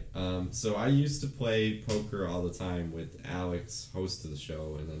 Right. So I used to play poker all the time with Alex, host of the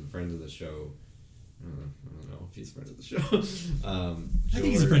show, and then friend of the show. I don't know if he's friend of the show. I think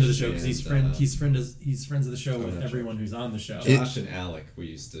he's a friend of the show because he's friends of the show with everyone who's on the show. Josh and Alec,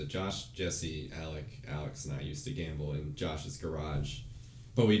 Josh, Jesse, Alex and I used to gamble in Josh's garage,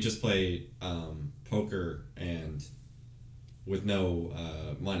 but we just play poker and with no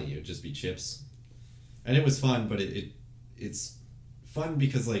money. It would just be chips, and it was fun. But it's fun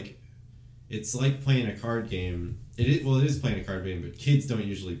because like it's like playing a card game. It is playing a card game, but kids don't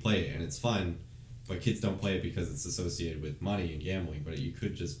usually play it, and it's fun. But kids don't play it because it's associated with money and gambling. But you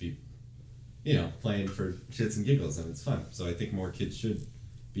could just be, playing for shits and giggles, and it's fun. So I think more kids should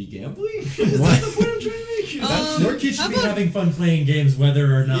be gambling. Is that the point I'm trying to make? More kids should be having fun playing games,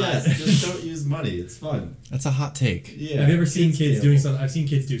 whether or not. Yes, just don't use money. It's fun. That's a hot take. Yeah. Have you ever seen kids doing something? I've seen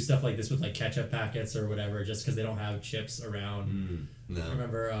kids do stuff like this with like ketchup packets or whatever, just because they don't have chips around. No. I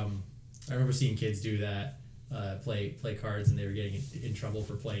remember seeing kids do that. Play cards, and they were getting in trouble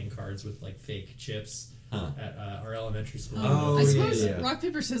for playing cards with like fake chips at our elementary school. I suppose rock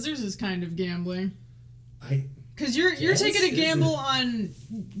paper scissors is kind of gambling. Because you're taking a gamble on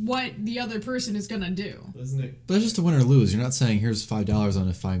what the other person is gonna do. Isn't it? But it's just a win or lose. You're not saying here's $5 on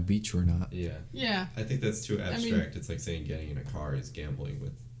if I beat you or not. Yeah. Yeah. I think that's too abstract. It's like saying getting in a car is gambling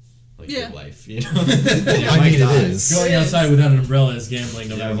with like Yeah. your life. You know, I mean, it is. Going outside without an umbrella is gambling,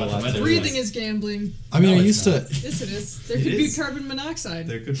 no matter what the weather Breathing is. is gambling. I mean, No, I it's used not. to. Yes, it is. There It could is. be carbon monoxide.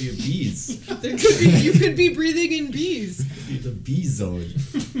 there could be a bees. There could be. You could be breathing in bees. The bee zone.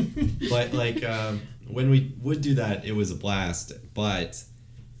 But like when we would do that, it was a blast. But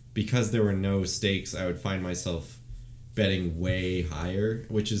because there were no stakes, I would find myself betting way higher,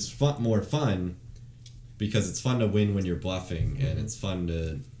 which is more fun because it's fun to win when you're bluffing, and it's fun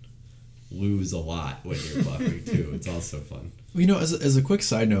to lose a lot when you're bluffing too. It's also fun. Well, you know, as a quick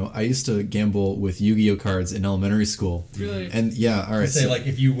side note, I used to gamble with Yu-Gi-Oh cards in elementary school. Really? And yeah, all right. Say So, like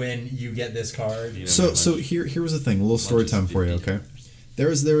if you win, you get this card. You know, so here was the thing. A little story is time for you, 50. okay? There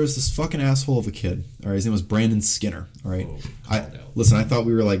was this fucking asshole of a kid. All right, his name was Brandon Skinner. All right, Oh, listen. I thought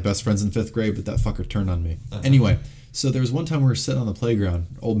we were like best friends in 5th grade, but that fucker turned on me. Anyway, so there was one time we were sitting on the playground,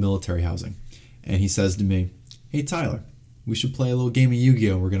 old military housing, and he says to me, "Hey Tyler, we should play a little game of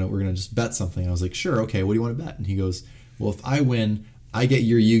Yu-Gi-Oh. We're gonna just bet something." And I was like, "Sure, okay. What do you want to bet?" And he goes, "Well, if I win, I get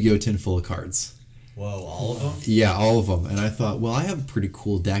your Yu-Gi-Oh tin full of cards." Whoa, all of them? Yeah, all of them. And I thought, well, I have a pretty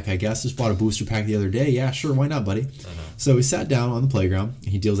cool deck, I guess. Just bought a booster pack the other day. Yeah, sure, why not, buddy? So we sat down on the playground, and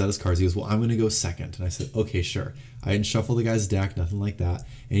he deals out his cards. He goes, well, I'm going to go second. And I said, okay, sure. I didn't shuffle the guy's deck, nothing like that.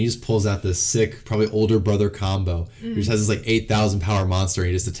 And he just pulls out this sick, probably older brother combo. He just has this like 8,000 power monster, and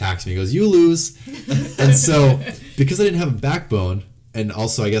he just attacks me. He goes, you lose. And so, because I didn't have a backbone, and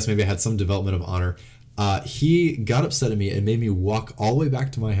also I guess maybe I had some development of honor, he got upset at me and made me walk all the way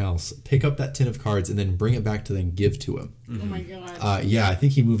back to my house, pick up that tin of cards, and then bring it back to then give to him. Oh my god. Yeah, I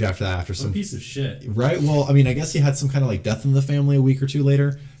think he moved after that after What a some... piece of shit. Right? Well, I mean, I guess he had some kind of like death in the family a week or two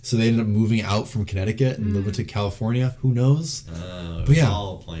later, so they ended up moving out from Connecticut and moving to California. Who knows? It But was yeah.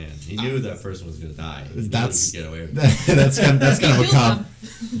 all a plan. He knew that person was going to die. He knew That's- he could get away with it. that's kind of a Killed com.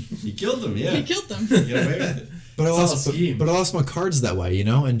 He killed them, yeah. He killed them. Get away with it. But I It's all a lost, scheme. but I lost my cards that way, you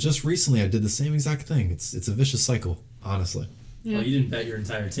know. And just recently, I did the same exact thing. It's a vicious cycle, honestly. Yeah. Well, you didn't bet your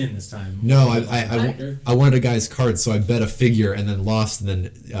entire tin this time. No, I wanted a guy's card, so I bet a figure and then lost, and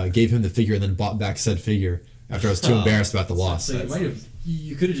then gave him the figure and then bought back said figure after I was too embarrassed about the loss. So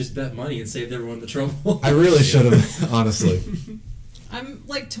you could have just bet money and saved everyone the trouble. I really should have, honestly. I'm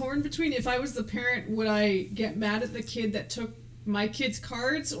like torn between if I was the parent, would I get mad at the kid that took my kid's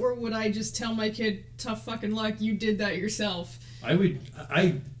cards, or would I just tell my kid, tough fucking luck, you did that yourself? On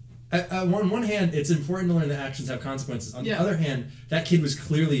one hand, it's important to learn that actions have consequences. On the other hand, that kid was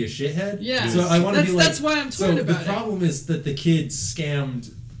clearly a shithead. Yeah. So I want to be like. That's why I'm torn about the problem is that the kid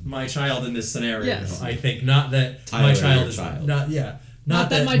scammed my child in this scenario. Yes. I think not that Tyler, my child your is child. not. Yeah. Not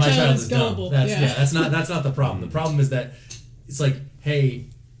that my child is dumb. gullible. That's not the problem. The problem is that it's like, hey,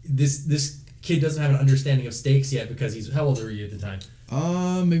 this kid doesn't have an understanding of stakes yet because he's how old were you at the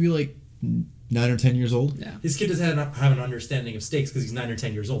time? Maybe like 9 or 10 years old. Yeah. His kid doesn't have an understanding of stakes because he's 9 or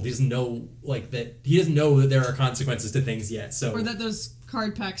 10 years old. He doesn't know that. He doesn't know that there are consequences to things yet. So Or that those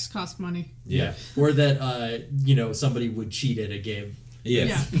card packs cost money. yeah, or that somebody would cheat at a game.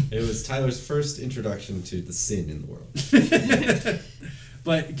 Yeah. It was Tyler's first introduction to the sin in the world.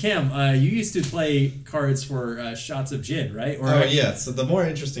 But Cam, you used to play cards for shots of gin, right? Or yeah. So the more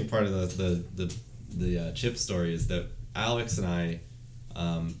interesting part of the chip story is that Alex and I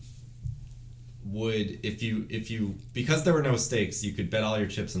would if you because there were no stakes, you could bet all your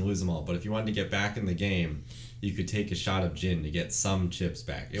chips and lose them all. But if you wanted to get back in the game, you could take a shot of gin to get some chips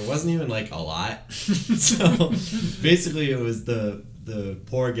back. It wasn't even like a lot. So basically, it was the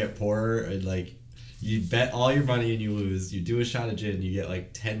poor get poorer, and like you bet all your money and you lose. You do a shot of gin, you get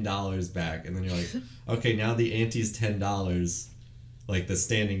like $10 back, and then you're like, okay, now the ante's $10. Like the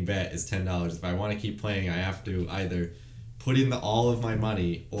standing bet is $10. If I want to keep playing, I have to either put in all of my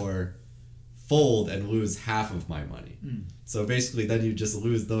money or fold and lose half of my money. So basically, then you just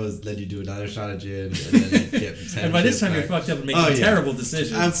lose those. Then you do another shot of gin, and then you get 10. And by this time, back. you're fucked up and making terrible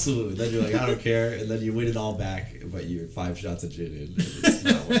decisions. Absolutely. Then you're like, I don't care, and then you win it all back, but you're 5 shots of gin in. And it's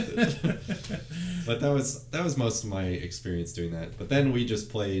not worth it. But that was most of my experience doing that. But then we just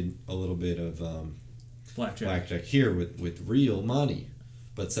played a little bit of blackjack here with real money.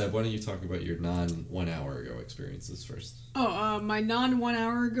 But Seb, why don't you talk about your non-1 hour ago experiences first? My non-1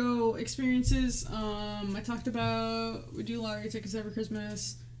 hour ago experiences. I talked about we do lottery tickets every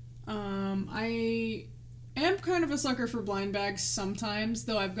Christmas. I am kind of a sucker for blind bags sometimes,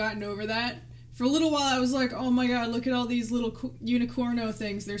 though I've gotten over that. For a little while, I was like, oh my god, look at all these little unicorno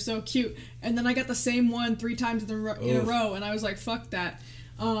things. They're so cute. And then I got the same one 3 times in a row, and I was like, fuck that.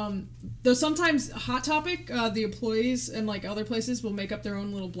 Though sometimes Hot Topic, the employees and like other places will make up their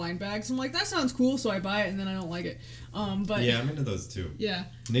own little blind bags. I'm like, that sounds cool, so I buy it, and then I don't like it. But yeah, I'm into those too. Yeah.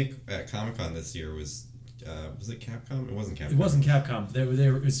 Nick at Comic-Con this year was Was it Capcom? It wasn't Capcom. It wasn't Capcom.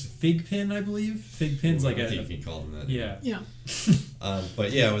 There was Figpin, I believe. Figpin's like I think you can call them that. Yeah.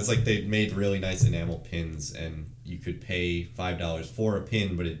 But yeah, it was like they made really nice enamel pins, and you could pay $5 for a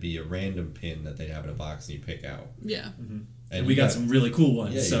pin, but it'd be a random pin that they have in a box and you pick out. Yeah. And we got some really cool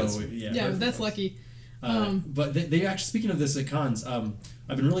ones. Yeah, so yeah, that's lucky. But they actually, speaking of this at cons,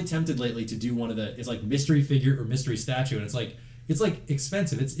 I've been really tempted lately to do one of the, it's like mystery figure or mystery statue, and it's like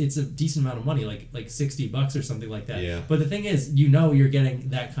expensive. It's a decent amount of money, like $60 or something like that. Yeah. But the thing is, you're getting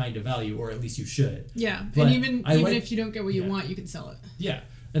that kind of value, or at least you should. Yeah, But and even like, if you don't get what you want, you can sell it. Yeah,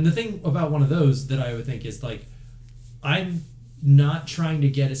 and the thing about one of those that I would think is like, I'm not trying to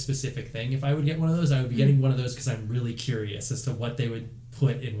get a specific thing. If I would get one of those, I would be getting one of those because I'm really curious as to what they would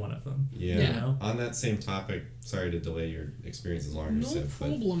put in one of them. Yeah. You know? On that same topic, sorry to delay your experiences longer, No Sid,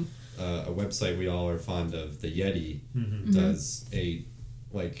 problem. but a website we all are fond of, the Yeti, does a,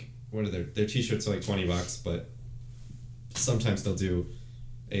 like, what are their t-shirts are like $20, but sometimes they'll do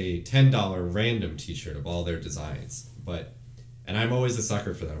a $10 random t-shirt of all their designs. And I'm always a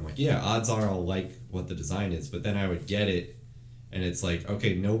sucker for that. I'm like, yeah, odds are I'll like what the design is, but then I would get it and it's like,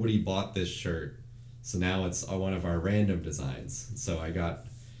 okay, nobody bought this shirt, so now it's one of our random designs. So I got,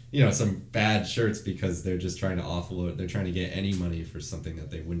 some bad shirts because they're just trying to offload. They're trying to get any money for something that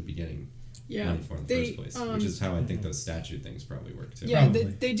they wouldn't be getting money for in the first place, which is how I think those statue things probably work too. Yeah,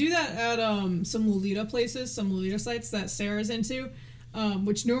 they do that at some Lolita places, some Lolita sites that Sarah's into,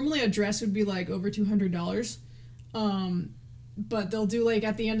 which normally a dress would be like over $200. But they'll do like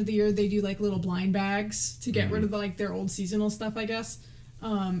at the end of the year they do like little blind bags to get rid of like their old seasonal stuff, I guess.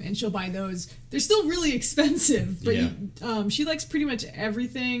 And she'll buy those. They're still really expensive, but she likes pretty much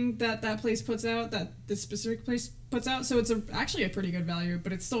everything that place puts out, that this specific place puts out. So it's actually a pretty good value,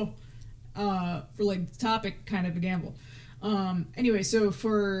 but it's still for like the topic kind of a gamble. Anyway, so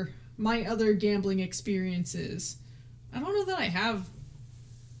for my other gambling experiences, I don't know that I have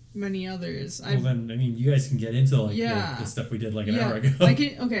many others. Well, then, I mean, you guys can get into like the stuff we did like an hour ago.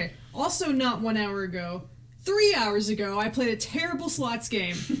 Okay. Also, not 1 hour ago. 3 hours ago, I played a terrible slots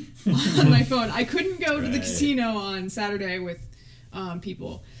game on my phone. I couldn't go to the casino on Saturday with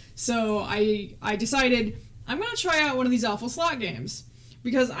people. So I decided I'm going to try out one of these awful slot games.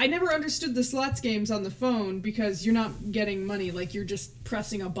 Because I never understood the slots games on the phone because you're not getting money. Like, you're just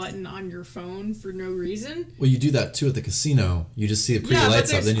pressing a button on your phone for no reason. Well, you do that, too, at the casino. You just see the pretty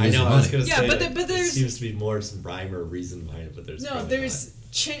lights up, then you lose your money. But there seems to be more some rhyme or reason behind it, but there's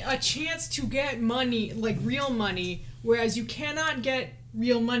a chance to get money, like real money, whereas you cannot get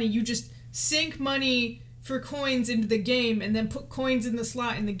real money. You just sink money for coins into the game and then put coins in the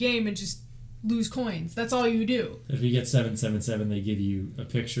slot in the game and just lose coins. That's all you do. If you get 777, they give you a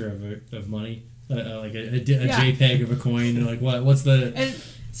picture of money, like a JPEG of a coin. You're like, what's the... And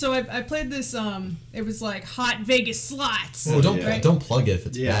so I played this, it was like Hot Vegas Slots. Oh, don't plug it if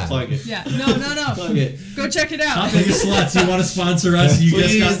it's bad. Plug it. Yeah, no. Plug it. Go check it out. Hot Vegas Slots, you want to sponsor us? You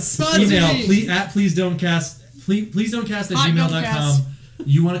Please. just got email, please don't cast at gmail.com.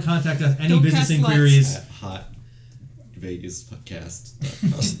 You want to contact us, any Don't business cast inquiries. At Hot Vegas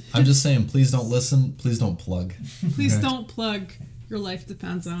Podcast. I'm just saying, please don't listen. Please don't plug. Please don't plug. Your life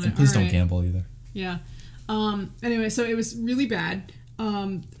depends on it. And please All don't right. gamble either. Yeah. Anyway, so it was really bad.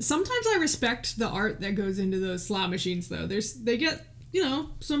 Sometimes I respect the art that goes into those slot machines, though. They get,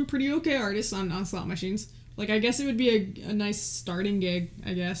 some pretty okay artists on slot machines. Like, I guess it would be a nice starting gig,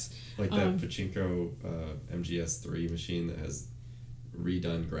 I guess. Like that Pachinko MGS3 machine that has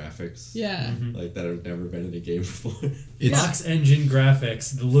redone graphics. Yeah. Like that have never been in a game before. Box engine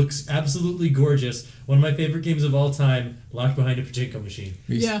graphics. The looks absolutely gorgeous. One of my favorite games of all time, locked behind a Pachinko machine.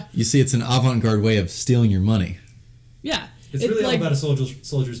 Yeah. You see, it's an avant-garde way of stealing your money. Yeah. It's really all about a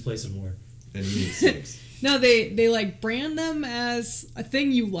soldier's place in war. And unique stakes. No, they like brand them as a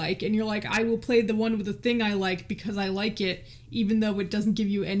thing you like, and you're like, I will play the one with the thing I like because I like it, even though it doesn't give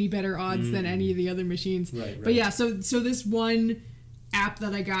you any better odds than any of the other machines. Right. But yeah, so this one app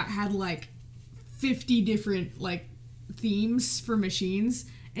that I got had like 50 different like themes for machines,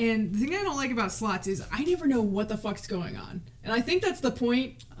 and the thing I don't like about slots is I never know what the fuck's going on, and I think that's the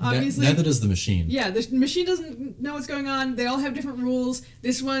point. Obviously, neither does the machine. Yeah, the machine doesn't know what's going on. They all have different rules.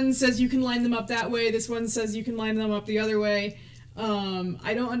 This one says you can line them up that way. This one says you can line them up the other way.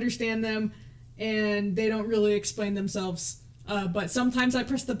 I don't understand them, and they don't really explain themselves. But sometimes I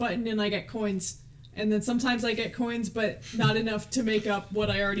press the button and I get coins. And then sometimes I get coins, but not enough to make up what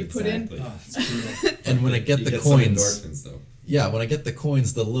I already put in. Oh, that's brutal. And when I get the some coins, endorphins, though. yeah, when I get the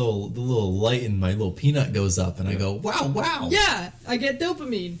coins, the little light in my little peanut goes up, and I go, wow. Yeah, I get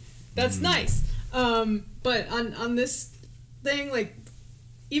dopamine. That's nice. But on this thing, like,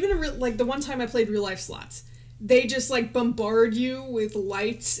 even like the one time I played Real Life Slots, they just like bombard you with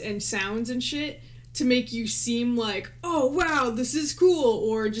lights and sounds and shit to make you seem like, oh wow, this is cool,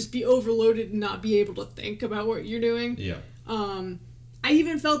 or just be overloaded and not be able to think about what you're doing. Yeah. I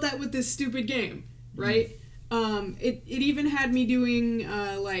even felt that with this stupid game, right? It even had me doing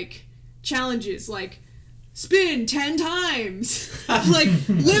like challenges, like spin 10 times, like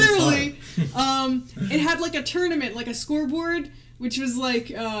literally. It had like a tournament, like a scoreboard, which was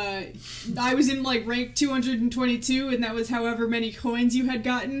like I was in like rank 222, and that was however many coins you had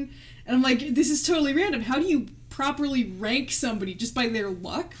gotten. And I'm like, this is totally random. How do you properly rank somebody just by their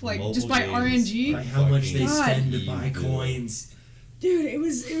luck, like Mobile just by games. RNG? By how much they spend to evil. buy coins. Dude, it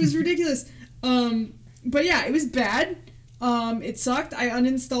was ridiculous. But yeah, it was bad. It sucked. I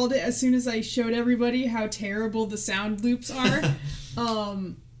uninstalled it as soon as I showed everybody how terrible the sound loops are.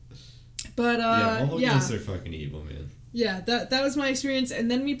 Mobile games are fucking evil, man. Yeah, that was my experience. And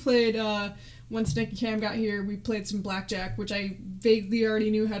then we played, once Nick and Cam got here, we played some blackjack, which I vaguely already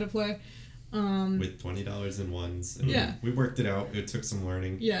knew how to play. With $20 in ones. And we worked it out. It took some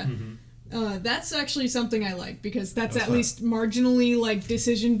learning. Yeah. Mm-hmm. That's actually something I like, because that's at fun. least marginally, like,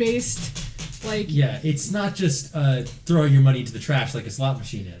 decision-based. Like, Yeah, it's not just throwing your money into the trash like a slot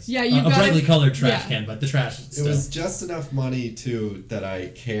machine is. Yeah, you a gotta- brightly colored trash yeah. can, but the trash It stuff. was just enough money that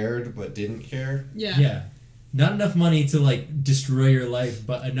I cared but didn't care. Yeah. Not enough money to like destroy your life,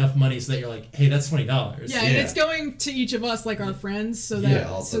 but enough money so that you're like, hey, that's $20. Yeah, and it's going to each of us, like our friends, so that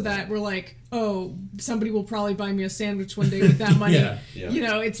Yeah, we're like, oh, somebody will probably buy me a sandwich one day with that money. Yeah. You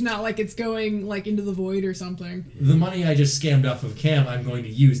know, it's not like it's going like into the void or something. The money I just scammed off of Cam, I'm going to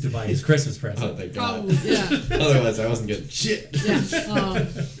use to buy his Christmas present. Oh, thank God. Probably, yeah. Otherwise, I wasn't getting shit. Yeah.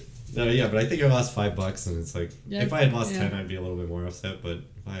 No, yeah, but I think I lost $5, and it's like, Yeah, if I had lost yeah. 10, I'd be a little bit more upset, but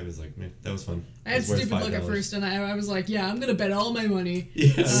 5 is like, man, that was fun. I had It was worth stupid luck at $5. first, and I was like, yeah, I'm gonna bet all my money.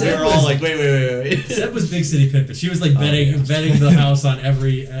 Yeah, they were all like, wait. Seb was Big City Pimpin'. She was like betting the house on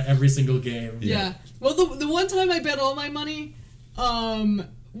every single game. Yeah. Well, the one time I bet all my money,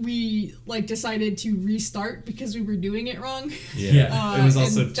 we like decided to restart because we were doing it wrong. Yeah. It was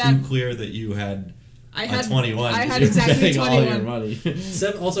also and too clear that you had I had 21. I had You're exactly betting all your 21. money.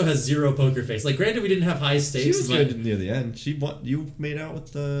 Seb also has zero poker face. Like, granted, we didn't have high stakes. She was but good near the end. You made out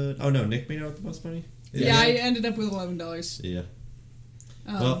with the... Oh, no, Nick made out with the most money? Yeah, I ended up with $11. Yeah.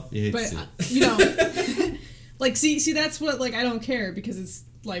 Well, you hate but to see it. you know, like see that's what like I don't care, because it's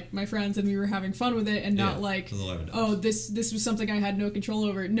like my friends and we were having fun with it, and not like, it was $11. oh, this was something I had no control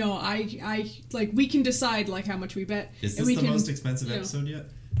over. No, I like, we can decide like how much we bet. Is and this we the can, most expensive you know, episode yet?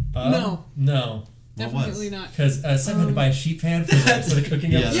 No. What Definitely was? not. Because Seb had to buy a sheet pan for the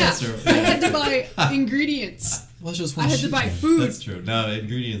cooking Yeah, episode. Yeah, that's true. I had to buy ingredients. Well, just I had to buy food. That's true. No,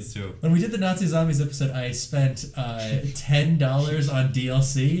 ingredients too. When we did the Nazi Zombies episode, I spent $10 on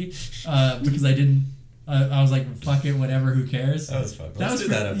DLC because I didn't. I was like, fuck it, whatever, who cares? That was fun. That Let's was do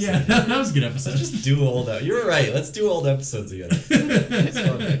that episode. Yeah, that was a good episode. Let's just do old... You were right. Let's do old episodes again. It's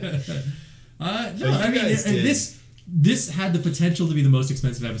fun. No, I mean, guys did. this had the potential to be the most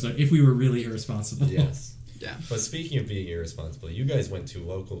expensive episode if we were really irresponsible. Yes. Yeah. But speaking of being irresponsible, you guys went to a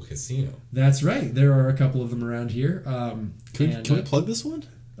local casino. That's right. There are a couple of them around here. Can we plug this one?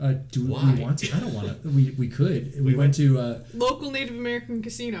 Do Why? we want to? I don't want to. We could. We went to Local Native American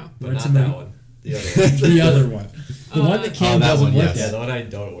casino. But Went not to that the- one. The other one. the other one. The one that Cam that doesn't one, work yes. Yeah, at. the one I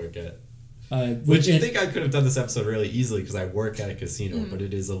don't work at. Which I think I could have done this episode really easily because I work at a casino, Mm. but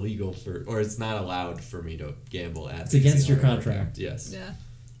it is illegal or it's not allowed for me to gamble at. It's the against casino your I work at. contract. Yes. Yeah.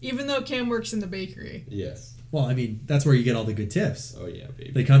 Even though Cam works in the bakery. Yes. well, I mean, that's where you get all the good tips. Oh yeah,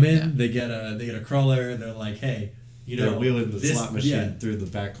 baby. They come in, Yeah. they get a crawler, and they're like, hey, you know, They're wheeling the this- slot machine yeah. through the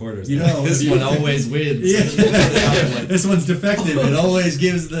back quarters. You They're like, know, this you- one always wins. Yeah. This one's defective. It always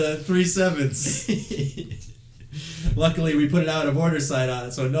gives the 3 7s. Luckily, we put an out of order sign on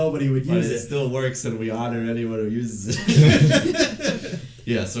it so nobody would But use it it. still works, and we honor anyone who uses it.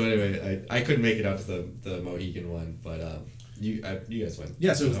 Yeah. So anyway, I couldn't make it out to the Mohegan one, but you guys went.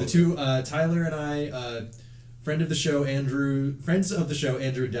 Yeah, so it was the two, Tyler and I, friends of the show, Andrew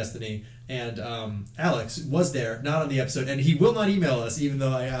Destiny, and Alex was there, not on the episode, and he will not email us, even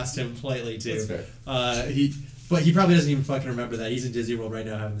though I asked him politely to. That's fair. But he probably doesn't even fucking remember that. He's in Disney World right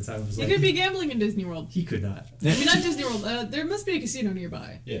now having the time of his He life. could be gambling in Disney World. He could not. I mean, not Disney World. There must be a casino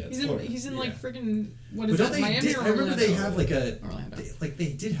nearby. Yeah, it's he's in. Florida. He's in Yeah. like freaking what But is don't that? they? Miami or I remember they Orlando? have like a. Orlando.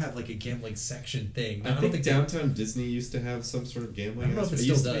 They did have like a gambling section thing. I think downtown Disney used to have some sort of gambling. I don't know if it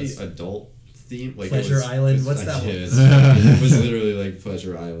aspect. still used does. to be adult theme. Like Pleasure Island. What's that one? It was literally like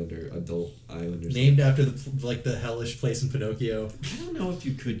Pleasure Island or Adult Island or something. Named after the hellish place in Pinocchio. I don't know if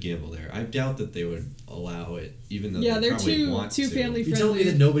you could gamble there. I doubt that they would allow it, even though they're probably want too to. family You friendly. told me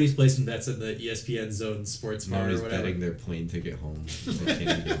that nobody's placing bets in the ESPN Zone Sports Bar or Nobody's whatever. betting their plane ticket home. They can't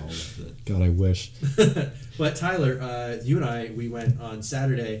even get home with it. God, I wish. But Tyler, you and I, we went on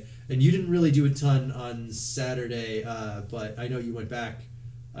Saturday, and you didn't really do a ton on Saturday, but I know you went back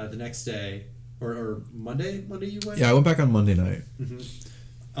the next day, or Monday you went? Yeah, I went back on Monday night.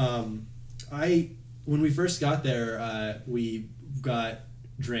 When we first got there, we got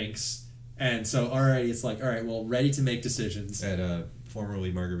drinks, and so already it's like, all right, well, ready to make decisions. At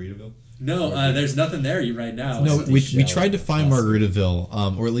formerly Margaritaville? No, there's nothing there right now. No, we tried to find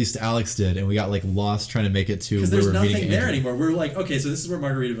Margaritaville, or at least Alex did, and we got like lost trying to make it to where because there's we're meeting nothing there Andrew. anymore. We're like, okay, so this is where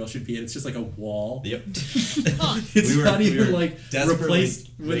Margaritaville should be, and it's just like a wall. Yep. It's not even like replaced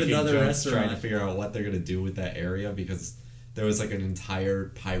with another restaurant. Trying to figure out what they're gonna do with that area because there was like an entire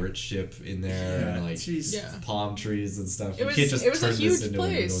pirate ship in there and like palm trees and stuff. You can't just turn this into one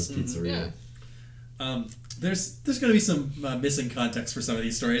of those pizzeria. There's going to be some missing context for some of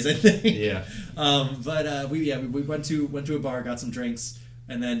these stories, I think. Yeah. But we went to a bar, got some drinks,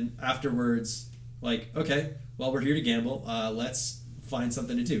 and then afterwards, like, okay, well, we're here to gamble. Let's find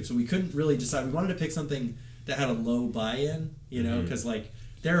something to do. So we couldn't really decide. We wanted to pick something that had a low buy-in, you know, because like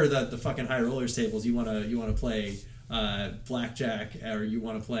there are the fucking high rollers tables. You want to play blackjack, or you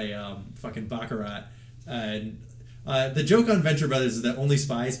want to play fucking baccarat, and the joke on Venture Brothers is that only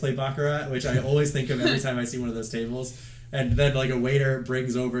spies play baccarat, which I always think of every time I see one of those tables. And then like a waiter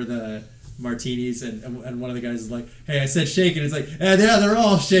brings over the martinis, and one of the guys is like, "Hey, I said shaken." It's like, yeah, they're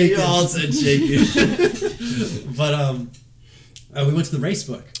all shaken. You all said shaken. But we went to the race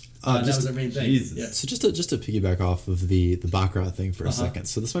book. That was our main thing. Jesus. Yeah. So just to piggyback off of the baccarat thing for a second.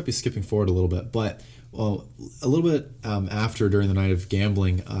 So this might be skipping forward a little bit, but well, a little bit after during the night of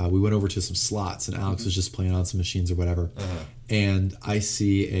gambling, we went over to some slots, and Alex was just playing on some machines or whatever. And I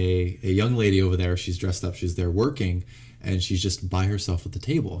see a young lady over there. She's dressed up. She's there working, and she's just by herself at the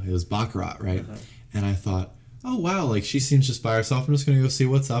table. It was baccarat, right? And I thought, oh wow, like she seems just by herself. I'm just gonna go see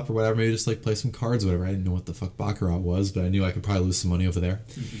what's up or whatever. Maybe just like play some cards or whatever. I didn't know what the fuck baccarat was, but I knew I could probably lose some money over there.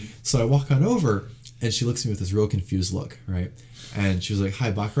 So I walk on over, and she looks at me with this real confused look, right? And she was like,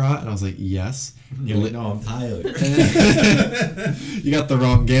 "Hi, baccarat," and I was like, "Yes." You're like, "No, I'm Tyler." You got the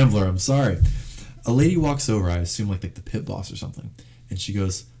wrong gambler. I'm sorry. A lady walks over. I assume like the pit boss or something, and she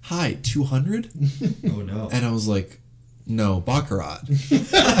goes, "Hi, 200?" Oh no. And I was like, "No, baccarat."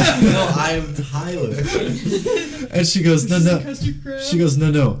 No, I'm Tyler. And she goes, "No." She goes,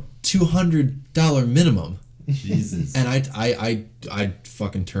 "No, $200 minimum." Jesus. And I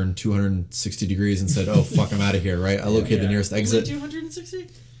fucking turned 260 degrees and said, "Oh fuck, I'm out of here!" Right? I located the nearest exit. 260.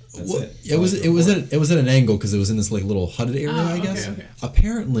 Well, it was at an angle because it was in this like little hutted area, I guess. Okay.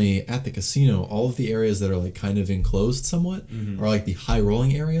 Apparently, at the casino, all of the areas that are like kind of enclosed somewhat are like the high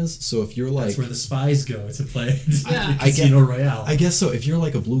rolling areas. So if you're like, That's where the spies go to play Yeah. Casino Royale. I guess so. If you're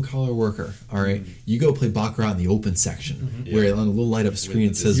like a blue collar worker, all right, you go play baccarat in the open section where on a little light up screen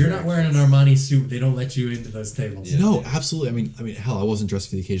it says, You're not wearing an Armani suit. They don't let you into those tables. No, absolutely. I mean, hell, I wasn't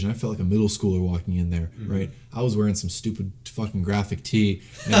dressed for the occasion. I felt like a middle schooler walking in there, right? I was wearing some stupid fucking graphic tee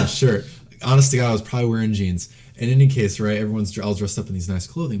and a shirt. Honest to God, I was probably wearing jeans. In any case, right, everyone's all dressed up in these nice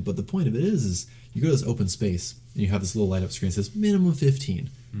clothing. But the point of it is you go to this open space and you have this little light up screen that says minimum 15.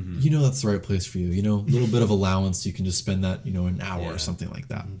 You know that's the right place for you. You know, a little bit of allowance. You can just spend that, you know, an hour or something like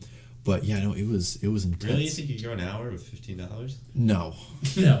that. But yeah, no, it was intense. Really? You think you could go an hour with $15? No.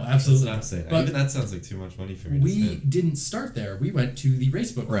 No, absolutely. That's what I'm saying. But even that sounds like too much money for me to we spend. didn't start there. We went to the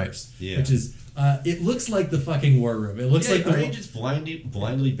racebook first, Yeah. which is it looks like the fucking war room. It looks like are you just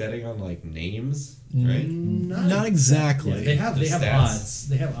blindly betting on like names, right? Not exactly. Yeah, they have stats. odds.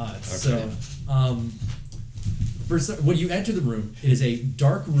 They have odds. Okay. So when you enter the room, it is a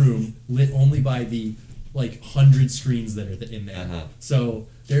dark room lit only by the like 100 screens that are in there. So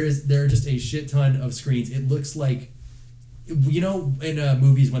there are just a shit ton of screens. It looks like, you know, in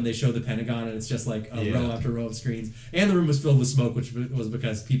movies when they show the Pentagon and it's just like a row after row of screens. And the room was filled with smoke, which was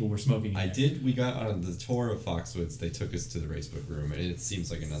because people were smoking. We got on the tour of Foxwoods. They took us to the racebook room, and it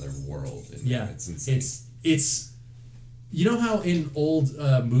seems like another world. It's insane. It's you know how in old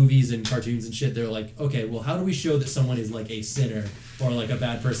movies and cartoons and shit, they're like, okay, well, how do we show that someone is like a sinner or like a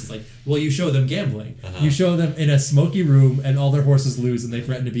bad person's like, well, you show them gambling. You show them in a smoky room and all their horses lose and they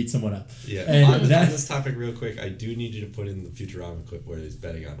threaten to beat someone up. Yeah. And On this topic real quick, I do need you to put in the Futurama clip where he's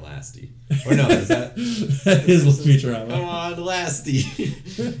betting on Lasty. Or no, is that... that is Futurama. Come on, Lasty.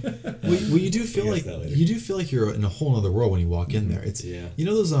 Well, you do feel like you're in a whole other world when you walk in there. It's you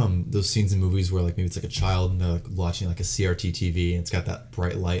know those scenes in movies where like maybe it's like a child and they're like watching like a CRT TV and it's got that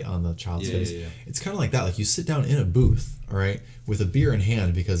bright light on the child's face. Yeah. It's kind of like that. Like you sit down in a booth, all right, with a beer in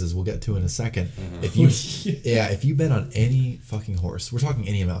hand because as we'll get to in a second, if you bet on any fucking horse, we're talking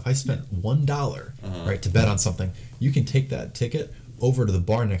any amount. If I spent $1 right to bet on something, you can take that ticket over to the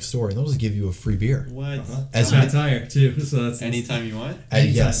bar next door and they'll just give you a free beer. What? As a tire too. So that's anytime you want.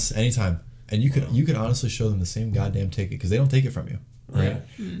 Yes, anytime. And you could honestly show them the same goddamn ticket because they don't take it from you, right?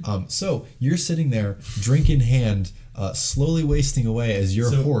 So you're sitting there, drink in hand, slowly wasting away as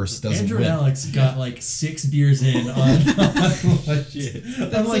your horse doesn't Andrew win. and Alex got like 6 beers in on I'm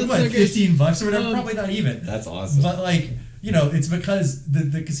like what, $15 or whatever? Probably not even. That's awesome. But like, you know, it's because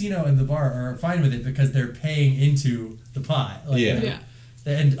the casino and the bar are fine with it because they're paying into the pot. Like,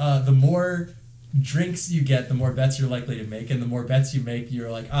 and the more drinks you get, the more bets you're likely to make, and the more bets you make, you're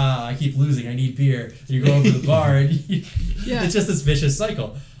like, I keep losing, I need beer. And you go over to the bar, and it's just this vicious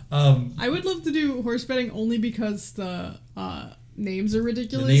cycle. I would love to do horse betting only because the names are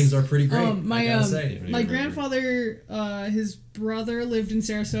ridiculous. The names are pretty great. My grandfather, his brother lived in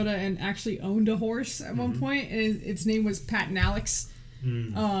Sarasota and actually owned a horse at one point, and its name was Pat and Alex.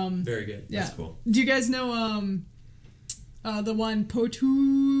 Very good. Yeah. That's cool. Do you guys know the one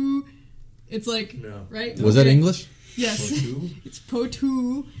Potu? It's like right. Was that English? Yes. Potu? It's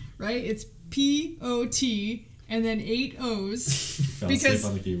Potu, right? It's Pot and then 8 O's because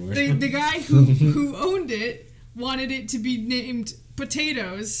the guy who owned it wanted it to be named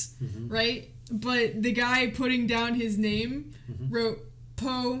Potatoes, right? But the guy putting down his name wrote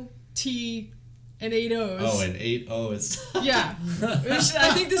Po-T and 8 O's. Oh, and 8 O's. Yeah. Which,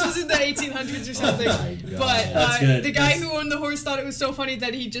 I think this was in the 1800s or something. Oh my God. But the guy who owned the horse thought it was so funny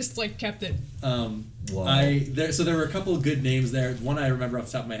that he just like kept it. Wow. So there were a couple of good names there. One I remember off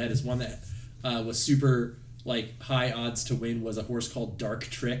the top of my head is one that was super like high odds to win was a horse called Dark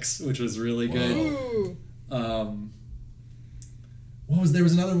Tricks, which was really good. Ooh. There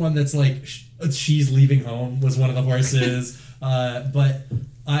was another one that's like She's Leaving Home was one of the horses. But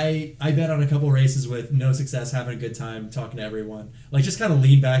I bet on a couple races with no success, having a good time, talking to everyone. Like just kind of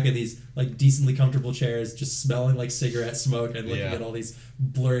lean back in these like decently comfortable chairs, just smelling like cigarette smoke and looking at all these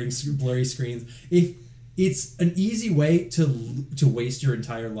blurry screens. It's an easy way to waste your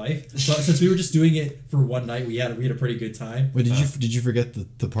entire life. But since we were just doing it for one night, we had a pretty good time. Wait, did you forget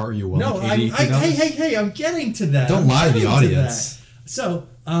the part you won? No, hey, I'm getting to that. Don't lie to the audience. So,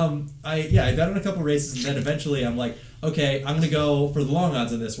 I bet on a couple races, and then eventually I'm like, okay, I'm gonna go for the long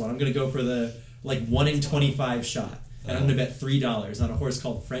odds on this one. I'm gonna go for the like 1 in 25 shot, and I'm gonna bet $3 on a horse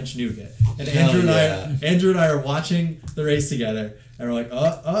called French Nougat. And Andrew and I are watching the race together, and we're like,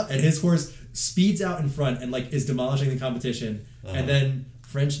 and his horse speeds out in front and like is demolishing the competition, and then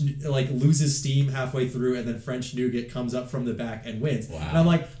French like loses steam halfway through, and then French Nougat comes up from the back and wins. Wow. And I'm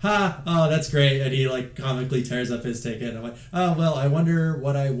like, that's great. And he like comically tears up his ticket. And I'm like, well, I wonder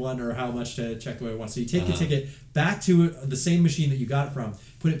what I won or how much to check what I won. So you take the ticket back to the same machine that you got it from,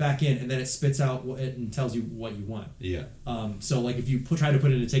 put it back in, and then it spits out it and tells you what you won. Yeah. So like if you try to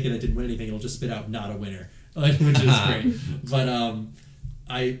put in a ticket that didn't win anything, it'll just spit out not a winner, which is great. But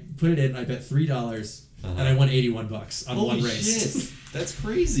I put it in. I bet $3. And I won $81 on one race. Shit. That's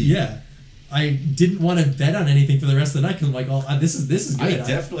crazy. Yeah. I didn't want to bet on anything for the rest of the night because I'm like, this is good. I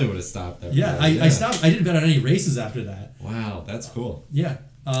definitely would have stopped there. Yeah, I stopped. I didn't bet on any races after that. Wow, that's cool. Yeah.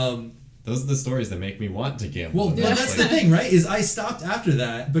 Those are the stories that make me want to gamble. Well, that's the thing, right? Is I stopped after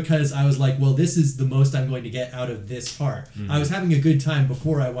that because I was like, well, this is the most I'm going to get out of this part. I was having a good time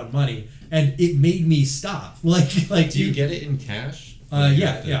before I won money, and it made me stop. Like, do you get it in cash? I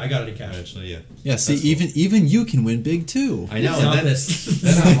got it in cash. Actually, yeah. See, cool. even you can win big too. I know. And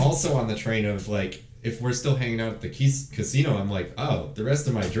then I'm also on the train of like, if we're still hanging out at the casino, I'm like, the rest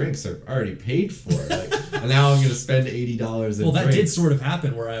of my drinks are already paid for. Like, and now I'm going to spend $80 in Well, that did sort of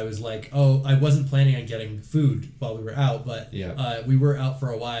happen where I was like, I wasn't planning on getting food while we were out, but we were out for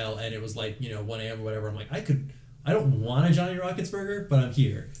a while, and it was like 1 a.m. or whatever. I'm like, I don't want a Johnny Rockets burger, but I'm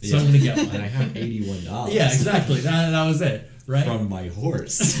here, so I'm going to get one. And I have $81. Yeah, exactly. That was it. Right? From my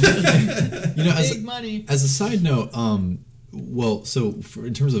horse. Big money. As a side note,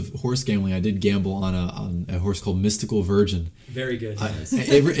 in terms of horse gambling, I did gamble on a horse called Mystical Virgin. Very good.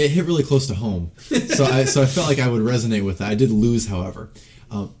 It hit really close to home, so I felt like I would resonate with that. I did lose, however.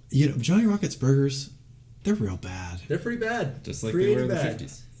 Johnny Rockets burgers They're real bad. They're pretty bad. Just like Creative they were in bad. the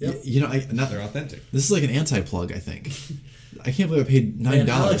 50s. Yep. They're authentic. This is like an anti-plug, I think. I can't believe I paid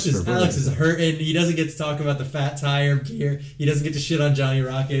 $9 for a burger. Alex is hurting. He doesn't get to talk about the Fat Tire beer. He doesn't get to shit on Johnny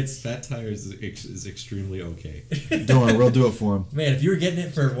Rockets. Fat Tire is extremely okay. Don't worry, we'll do it for him. Man, if you were getting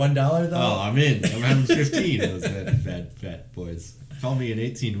it for $1 though. Oh, I'm in. I'm having 15 of those fat boys. Call me an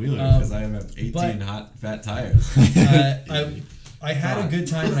 18-wheeler because I have 18 hot fat tires. I had a good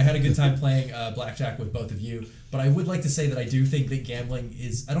time, and I had a good time playing blackjack with both of you. But I would like to say that I do think that gambling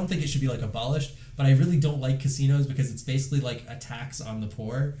is... I don't think it should be, like, abolished, but I really don't like casinos because it's basically, like, a tax on the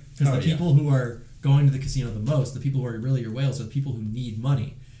poor. Because the people who are going to the casino the most, the people who are really your whales, are the people who need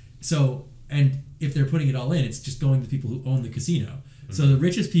money. So, and if they're putting it all in, it's just going to the people who own the casino. Mm-hmm. So the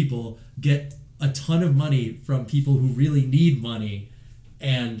richest people get a ton of money from people who really need money,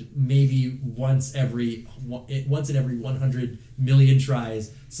 and maybe once in every 100 million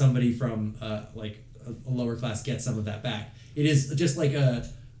tries, somebody from like a lower class gets some of that back. It is just like a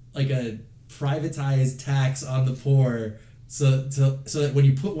privatized tax on the poor, so that when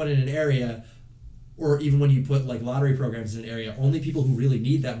you put one in an area, or even when you put like lottery programs in an area, only people who really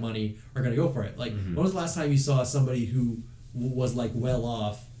need that money are going to go for it. Like, when was the last time you saw somebody who was like well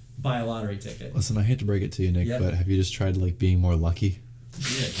off buy a lottery ticket? Listen, I hate to break it to you, Nick, but have you just tried like being more lucky?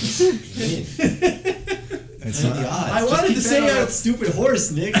 It's not the odds. I wanted to say that stupid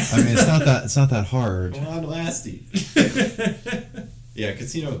horse, Nick. I mean, it's not that hard. Come on, Lasty. Yeah,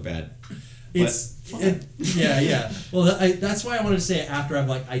 casino is bad. Yeah. Well, that's why I wanted to say it after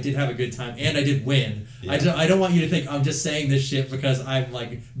I did have a good time and I did win. Yeah. I don't want you to think I'm just saying this shit because I'm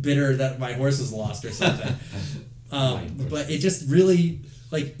like bitter that my horse was lost or something. But it just really,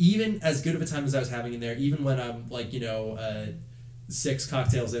 like, even as good of a time as I was having in there, even when I'm like, 6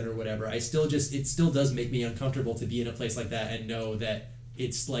 cocktails in or whatever, it still does make me uncomfortable to be in a place like that and know that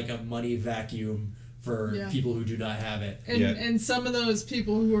it's like a money vacuum for people who do not have it. And some of those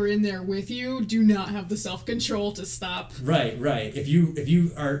people who are in there with you do not have the self-control to stop. Right. If you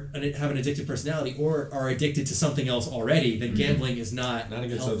have an addictive personality or are addicted to something else already, then gambling is not a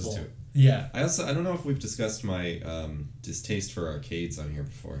good helpful. substitute. Yeah. I don't know if we've discussed my distaste for arcades on here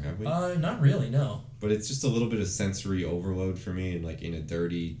before, have we? Not really, no. But it's just a little bit of sensory overload for me, and like in a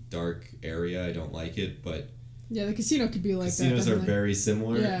dirty, dark area, I don't like it, but... Yeah, the casino could be like Casinos that. Casinos are very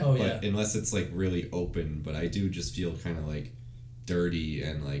similar, yeah. Unless it's like really open, but I do just feel kind of like dirty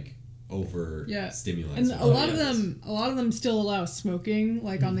and like over stimulated. And a lot of them still allow smoking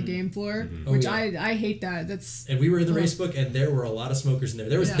like on the game floor, which I hate that. And we were in the race book, and there were a lot of smokers in there.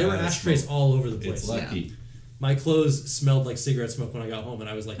 There were ashtrays all over the place. It's lucky. Yeah. My clothes smelled like cigarette smoke when I got home, and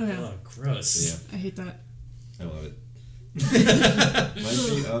I was like, oh gross. Yeah. I hate that. I love it.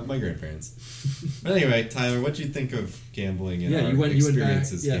 My grandparents. But anyway, Tyler, what do you think of gambling and our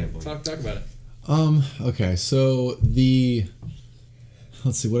experiences gambling? Talk about it. Okay, so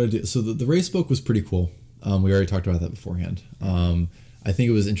let's see what I did. So the race book was pretty cool. We already talked about that beforehand. I think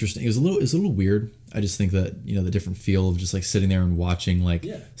it was interesting. It was a little weird. I just think that the different feel of just like sitting there and watching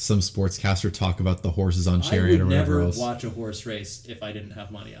some sportscaster talk about the horses on Chariot or whatever else. I would never watch a horse race if I didn't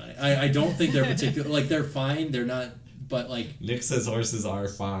have money on it. I don't think they're particular. Like, they're fine. They're not. But like Nick says, horses are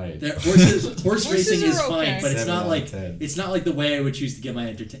fine. Horse racing is fine, but it's not like the way I would choose to get my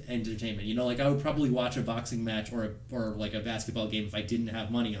entertainment. Like I would probably watch a boxing match or like a basketball game if I didn't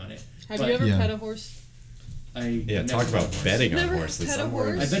have money on it. Have you ever pet a horse? Talk about betting on horses. Pet a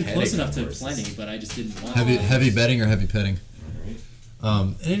horse? I've been close enough to plenty, but I just didn't want. Heavy betting or heavy petting?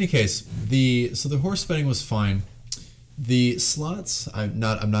 In any case, the horse betting was fine. The slots, I'm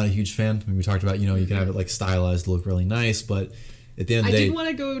not a huge fan. I mean, we talked about, you can have it like stylized to look really nice, but at the end of the day, I did want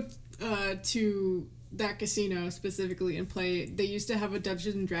to go to that casino specifically and play. They used to have a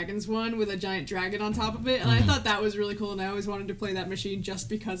Dungeons and Dragons one with a giant dragon on top of it, and I thought that was really cool, and I always wanted to play that machine just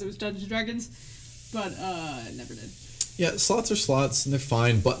because it was Dungeons and Dragons, but never did. Yeah, slots are slots, and they're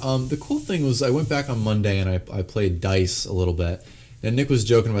fine, but the cool thing was I went back on Monday and I played dice a little bit. And Nick was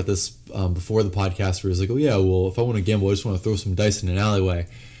joking about this before the podcast where he was like, oh yeah, well, if I want to gamble, I just want to throw some dice in an alleyway.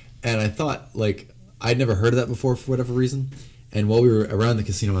 And I thought, like, I'd never heard of that before for whatever reason. And while we were around the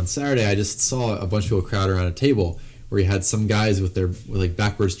casino on Saturday, I just saw a bunch of people crowd around a table where you had some guys with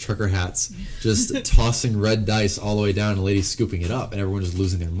backwards trucker hats just tossing red dice all the way down and ladies scooping it up and everyone just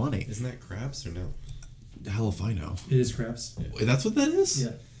losing their money. Isn't that craps or no? Hell if I know. It is craps. Yeah. That's what that is?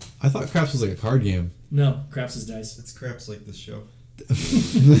 Yeah. I thought craps was like a card game. No, craps is dice. It's craps like this show.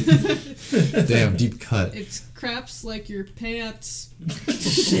 Damn, deep cut. It's craps like your pants.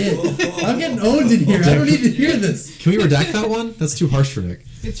 Shit. I'm getting owned in here. I don't need to hear this. Can we redact that one? That's too harsh for Nick.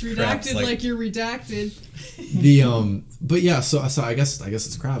 It's redacted like you're redacted. But yeah, so I guess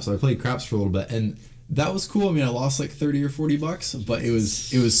it's craps. So I played craps for a little bit, and that was cool. I mean, I lost like $30 or $40, but it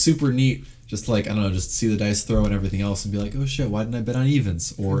was super neat. Just like, I don't know, just see the dice throw and everything else and be like, oh shit, why didn't I bet on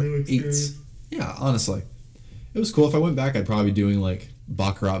evens or eights? Yeah, honestly. It was cool. If I went back, I'd probably be doing like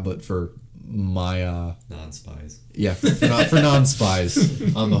Baccarat, but for my non-spies. Yeah, for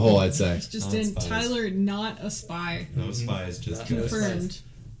non-spies on the whole, I'd say. Just in Tyler, not a spy. No spies, just confirmed.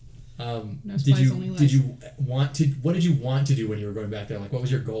 No spies, did you want to? What did you want to do when you were going back there? Like, what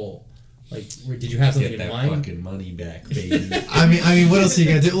was your goal? Like, did you have something in mind? Get that fucking money back, baby. I mean, what else are you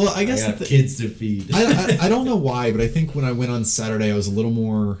gonna do? Well, I guess I got kids to feed. I don't know why, but I think when I went on Saturday, I was a little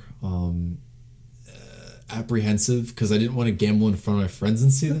more apprehensive because I didn't want to gamble in front of my friends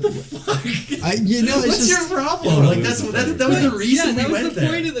and see them. What the fuck? What's your problem? Like that was the reason we went there. That was the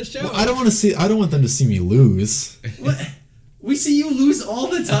point of the show. Well, I don't want them to see me lose. What? We see you lose all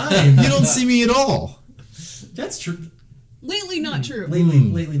the time. You don't see me at all. That's true. Lately, not true.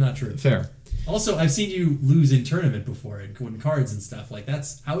 Lately, not true. Fair. Also, I've seen you lose in tournament before and win cards and stuff. Like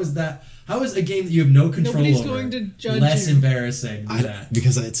how is a game that you have no control Nobody's over going to judge less you. Embarrassing than that?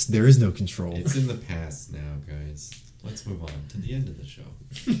 Because there is no control. It's in the past now, guys. Let's move on to the end of the show.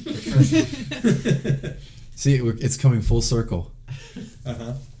 See, it's coming full circle.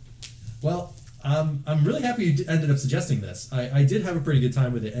 Well, I'm really happy you ended up suggesting this. I did have a pretty good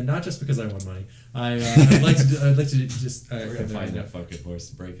time with it, and not just because I won money. I'd like to just. We're gonna find that fucking horse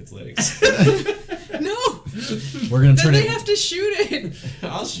to break its legs. No. We're gonna turn then they have to shoot it.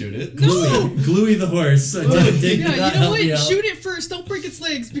 I'll shoot it. No. Gluey the horse. Yeah, you know what? Shoot it first. Don't break its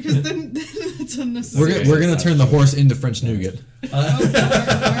legs because then that's unnecessary. We're gonna turn the horse into French nougat.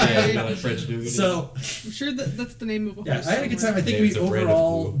 French nougat. So I'm sure that's the name of a horse. Yeah, I had a good time. I think we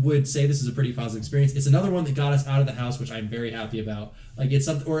overall would say this is a pretty positive experience. It's another one that got us out of the house, which I'm very happy about. Like it's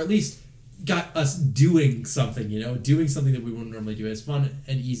something, or at least got us doing something. Doing something that we wouldn't normally do. As fun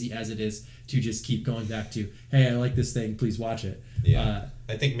and easy as it is to just keep going back to, hey, I like this thing. Please watch it. Yeah,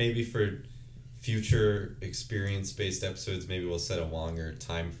 I think maybe for future experience-based episodes, maybe we'll set a longer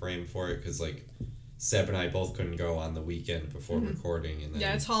time frame for it because like Seb and I both couldn't go on the weekend before recording, and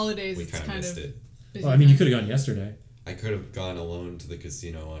then it's holidays. We kind of missed it. Well, I mean, you could have gone yesterday. I could have gone alone to the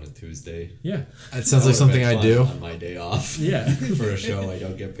casino on a Tuesday. Yeah, that sounds like something I do on my day off. Yeah, for a show I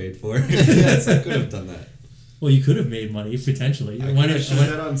don't get paid for. Yes, I could have done that. Well, you could have made money potentially. I could have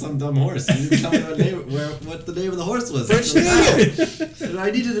bet on some dumb horse. You didn't tell me what the name of the horse was. And I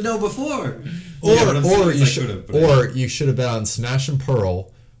needed to know before. Or you should have bet on Smash and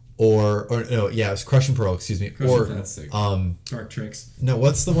Pearl, it was Crush and Pearl. Excuse me. Dark Tricks. No,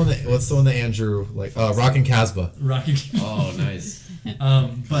 what's the one that Andrew like? Rock and Casbah. Oh, nice.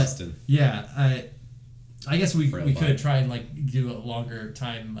 But yeah, I guess we could try and like do a longer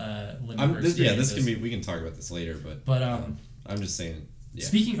time limit. This can be. We can talk about this later, but I'm just saying. Yeah.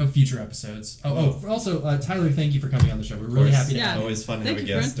 Speaking of future episodes, also Tyler, thank you for coming on the show. We're really happy to have you. Always fun to have a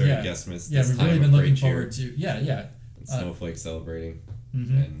guest or a guest miss. Yeah, we've really been looking forward to. Yeah. Snowflake celebrating.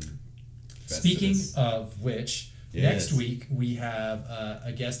 Mm-hmm. And speaking of which, next week we have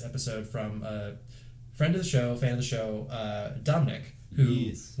a guest episode from a friend of the show, fan of the show, Dominic,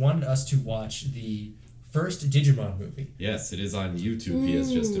 who wanted us to watch the first Digimon movie. Yes, it is on YouTube. He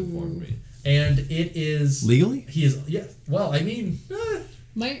has just informed me. And it is legally. He is. Yeah. Well, I mean,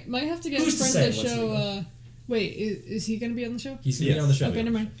 might have to get a friend of the show. Wait, is he going to be on the show? He's going to be on the show. Okay,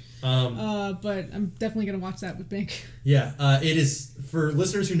 never mind. But I'm definitely going to watch that with Bank. Yeah. It is for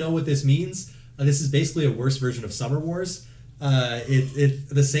listeners who know what this means. This is basically a worse version of Summer Wars.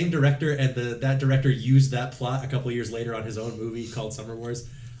 The same director and that director used that plot a couple years later on his own movie called Summer Wars.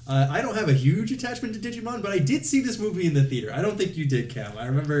 I don't have a huge attachment to Digimon, but I did see this movie in the theater. I don't think you did, Cam. I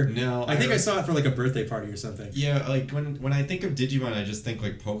remember. No, I think I saw it for like a birthday party or something. Yeah, like when I think of Digimon, I just think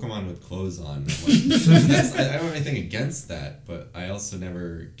like Pokemon with clothes on. Like, I don't have anything against that, but I also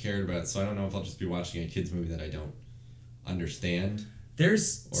never cared about it, so I don't know if I'll just be watching a kids movie that I don't understand.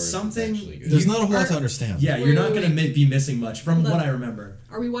 There's something. There's not a whole lot to understand. Yeah, you're not going to be missing much from what I remember.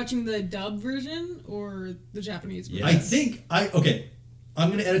 Are we watching the dub version or the Japanese version? Yes. I'm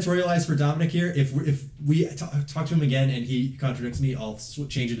going to editorialize for Dominic here. If we talk to him again and he contradicts me, I'll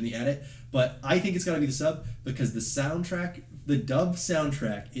change it in the edit. But I think it's got to be the sub because the dub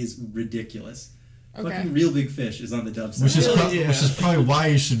soundtrack is ridiculous. Okay. Fucking Real Big Fish is on the dub soundtrack. Which is probably why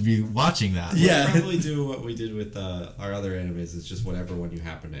you should be watching that. Yeah. We'll probably do what we did with our other animes. It's just whatever one you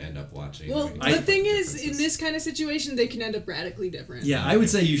happen to end up watching. Well, the thing is, in this kind of situation, they can end up radically different. Yeah, I would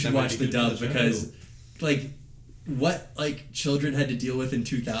say you should watch the dub because, like, what like children had to deal with in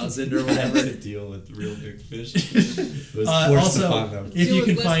 2000 or whatever to deal with real big fish. It was forced also, to find them. if Deal you with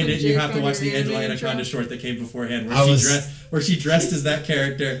can less find than it, you Jake have to on watch the your Angela anime Anaconda intro. short that came beforehand, I was- where she dressed as that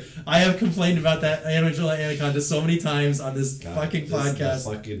character. I have complained about that Angela Anaconda so many times on this fucking podcast.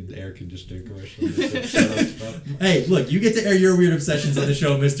 Fucking air conditioner commercial. Shut up, stop. Hey, look, you get to air your weird obsessions on the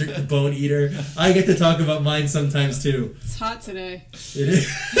show, Mr. Bone Eater. I get to talk about mine sometimes too. It's hot today. It is.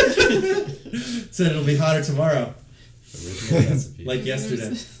 Said it'll be hotter tomorrow, Original recipe. like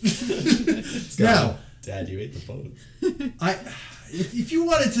yesterday. Scott, Now, Dad, you ate the bones. if you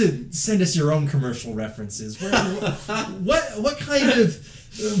wanted to send us your own commercial references, what kind of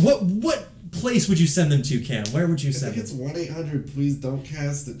what place would you send them to, Cam? Where would you I send think them? it's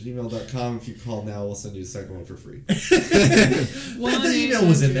 1-800-please-don't-cast@gmail.com. If you call now, we'll send you a second one for free. The email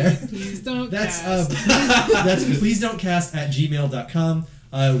was in there. Please don't That's cast. that's pleasedon'tcast@gmail.com.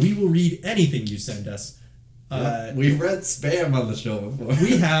 We will read anything you send us. We've read spam on the show before.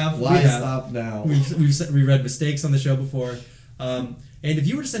 We have. Why stop now? We read mistakes on the show before. And if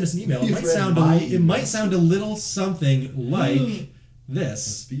you were to send us an email, it You've might read sound my it might sound a little something like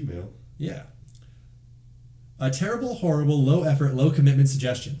this. Email. Yeah. A terrible, horrible, low effort, low commitment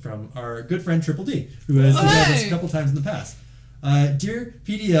suggestion from our good friend Triple D, who has emailed us a couple times in the past. Dear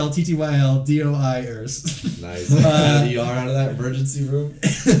PDL, TTYL, DOIers. Nice. You are out of that emergency room.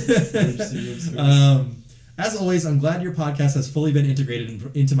 Emergency room service. As always, I'm glad your podcast has fully been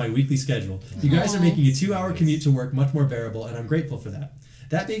integrated into my weekly schedule. You guys are making a 2-hour commute to work much more bearable, and I'm grateful for that.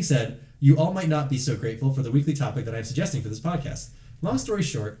 That being said, you all might not be so grateful for the weekly topic that I'm suggesting for this podcast. Long story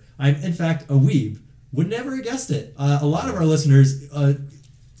short, I'm in fact a weeb. Would never have guessed it. A lot of our listeners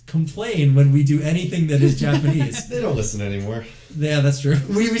complain when we do anything that is Japanese. They don't listen anymore. Yeah, that's true.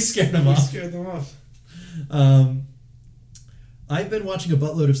 We scared them We off. scared them off. I've been watching a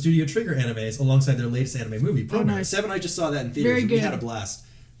buttload of Studio Trigger animes alongside their latest anime movie, Program. nice. Seven, I just saw that in theaters. Very and we good. had a blast.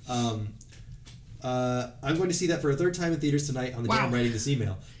 I'm going to see that for a third time in theaters tonight on the day I'm writing this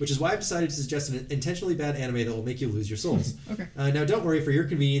email, which is why I've decided to suggest an intentionally bad anime that will make you lose your souls. Okay. Now, don't worry, for your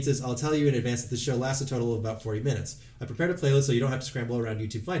conveniences, I'll tell you in advance that this show lasts a total of about 40 minutes. I prepared a playlist so you don't have to scramble around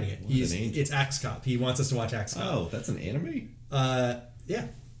YouTube finding it. What an angel. It's Axe Cop. He wants us to watch Axe Cop. Oh, that's an anime? Yeah.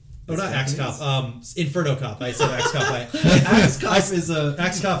 Oh, not It's Axe Cop. Inferno Cop. I said Axe Cop.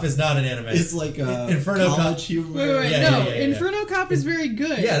 Axe Cop is not an anime. It's like Inferno Cop. college humor. Wait, Yeah, no. yeah, yeah, yeah. Inferno Cop is very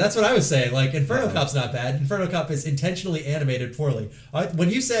good. Yeah, that's what I was saying. Like, Inferno Cop's not bad. Inferno Cop is intentionally animated poorly. When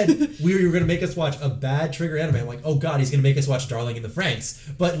you said we were going to make us watch a bad Trigger anime, I'm like, oh god, he's going to make us watch Darling in the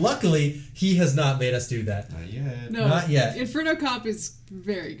Franxx. But luckily, he has not made us do that. Not yet. No, Not yet. Inferno Cop is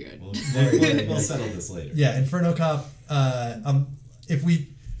very good. We'll settle this later. Yeah, Inferno Cop. If we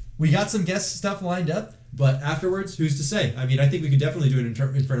got some guest stuff lined up, but afterwards, who's to say? I mean, I think we could definitely do an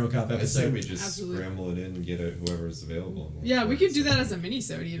Inferno Cop I say episode. we just Absolutely. scramble it in and get it whoever's available. And we'll Yeah, we record could do that something. as a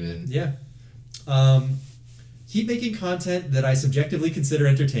mini-sode even. Yeah. Keep making content that I subjectively consider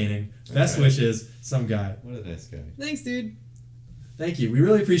entertaining. Best Okay. wishes, some guy. What a nice guy. Thanks, dude. Thank you. We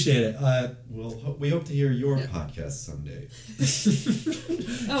really appreciate it. We hope to hear your podcast someday.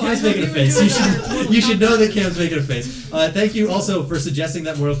 Oh, I Cam's thought making a you were face. doing You our should, Mortal you should know Kombat. that Cam's making a face. Thank you also for suggesting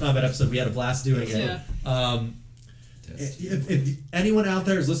that Mortal Kombat episode. We had a blast doing it. Yeah. If anyone out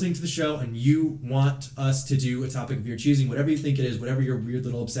there is listening to the show and you want us to do a topic of your choosing, whatever you think it is, whatever your weird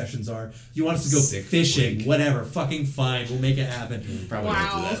little obsessions are, you want us to go Sick fishing, freak. whatever, fucking fine, we'll make it happen. Probably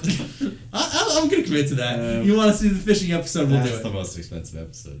Wow. won't do that. I'm gonna commit to that. You want us to do the fishing episode, we'll do That's it. the most expensive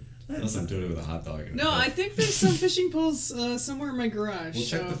episode. Unless I'm doing it with a hot dog. No, I think there's some fishing poles somewhere in my garage. We'll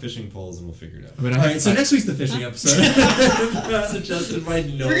check so- the fishing poles and we'll figure it out. I mean, All right, so next week's the fishing episode. Suggested by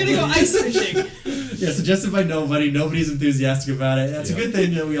no. We're gonna go ice fishing. Yeah, suggested by nobody. Nobody's enthusiastic about it. That's a Yeah. good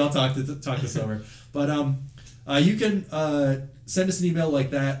thing that we all talk this over. But you can send us an email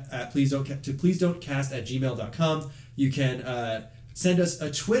like that at pleasedon'tcast@gmail.com. You can send us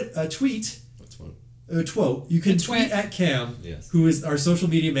a tweet. What's one? You can A tweet twit. at Cam, Yes. who is our social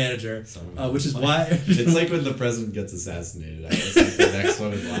media manager, which is why It's like when the president gets assassinated. I was like, the next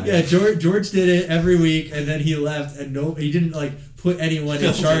one in line. yeah, George did it every week, and then he left, and he didn't like put anyone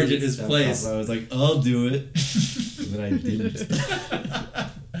in charge in his Stepped place. up. I was like, I'll do it. And then I didn't.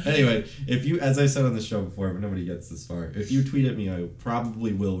 Anyway, if you, as I said on the show before, but nobody gets this far, if you tweet at me, I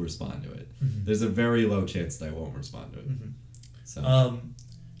probably will respond to it. Mm-hmm. There's a very low chance that I won't respond to it. So,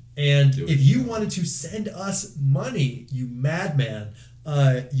 And Do it. if you wanted to send us money, you madman,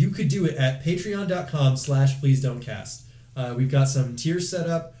 you could do it at patreon.com/pleasedon'tcast. We've got some tiers set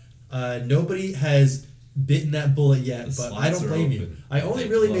up. Nobody has bitten that bullet yet, The but I don't slots are blame you. open. I only They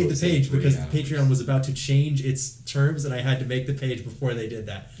really made the close in page 3 because hours. Patreon was about to change its terms, and I had to make the page before they did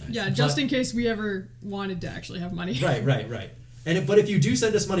that. Yeah, just in case we ever wanted to actually have money. Right. But if you do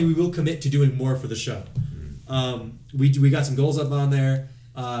send us money, we will commit to doing more for the show. We got some goals up on there.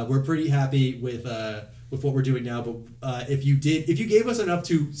 We're pretty happy with what we're doing now. But if you gave us enough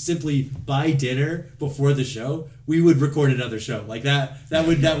to simply buy dinner before the show, we would record another show like that. That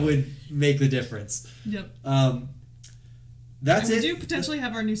would make the difference. Yep. That's and it. We do potentially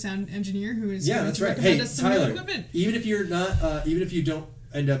have our new sound engineer who is Yeah, going that's to right. recommend Hey, us some new Tyler, equipment. even if you're not, even if you don't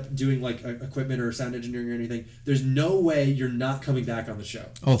end up doing like equipment or sound engineering or anything, there's no way you're not coming back on the show.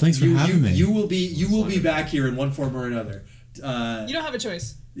 Oh, thanks for having me. You will be back here in one form or another. You don't have a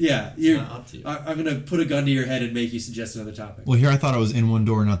choice. Yeah, not up to you. I'm gonna put a gun to your head and make you suggest another topic. Well, here I thought I was in one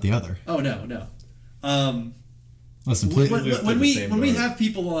door, not the other. Oh no. Listen, please. When we have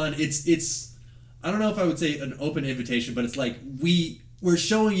people on, it's I don't know if I would say an open invitation, but it's like we're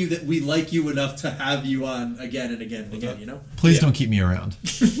showing you that we like you enough to have you on again and again and again. You know. Please don't keep me around.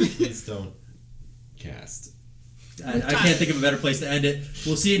 Please don't cast. I can't think of a better place to end it.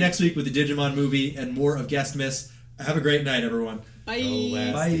 We'll see you next week with the Digimon movie and more of Guest Miss. Have a great night, everyone. Bye. Go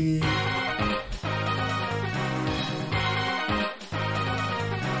Lasty. Bye.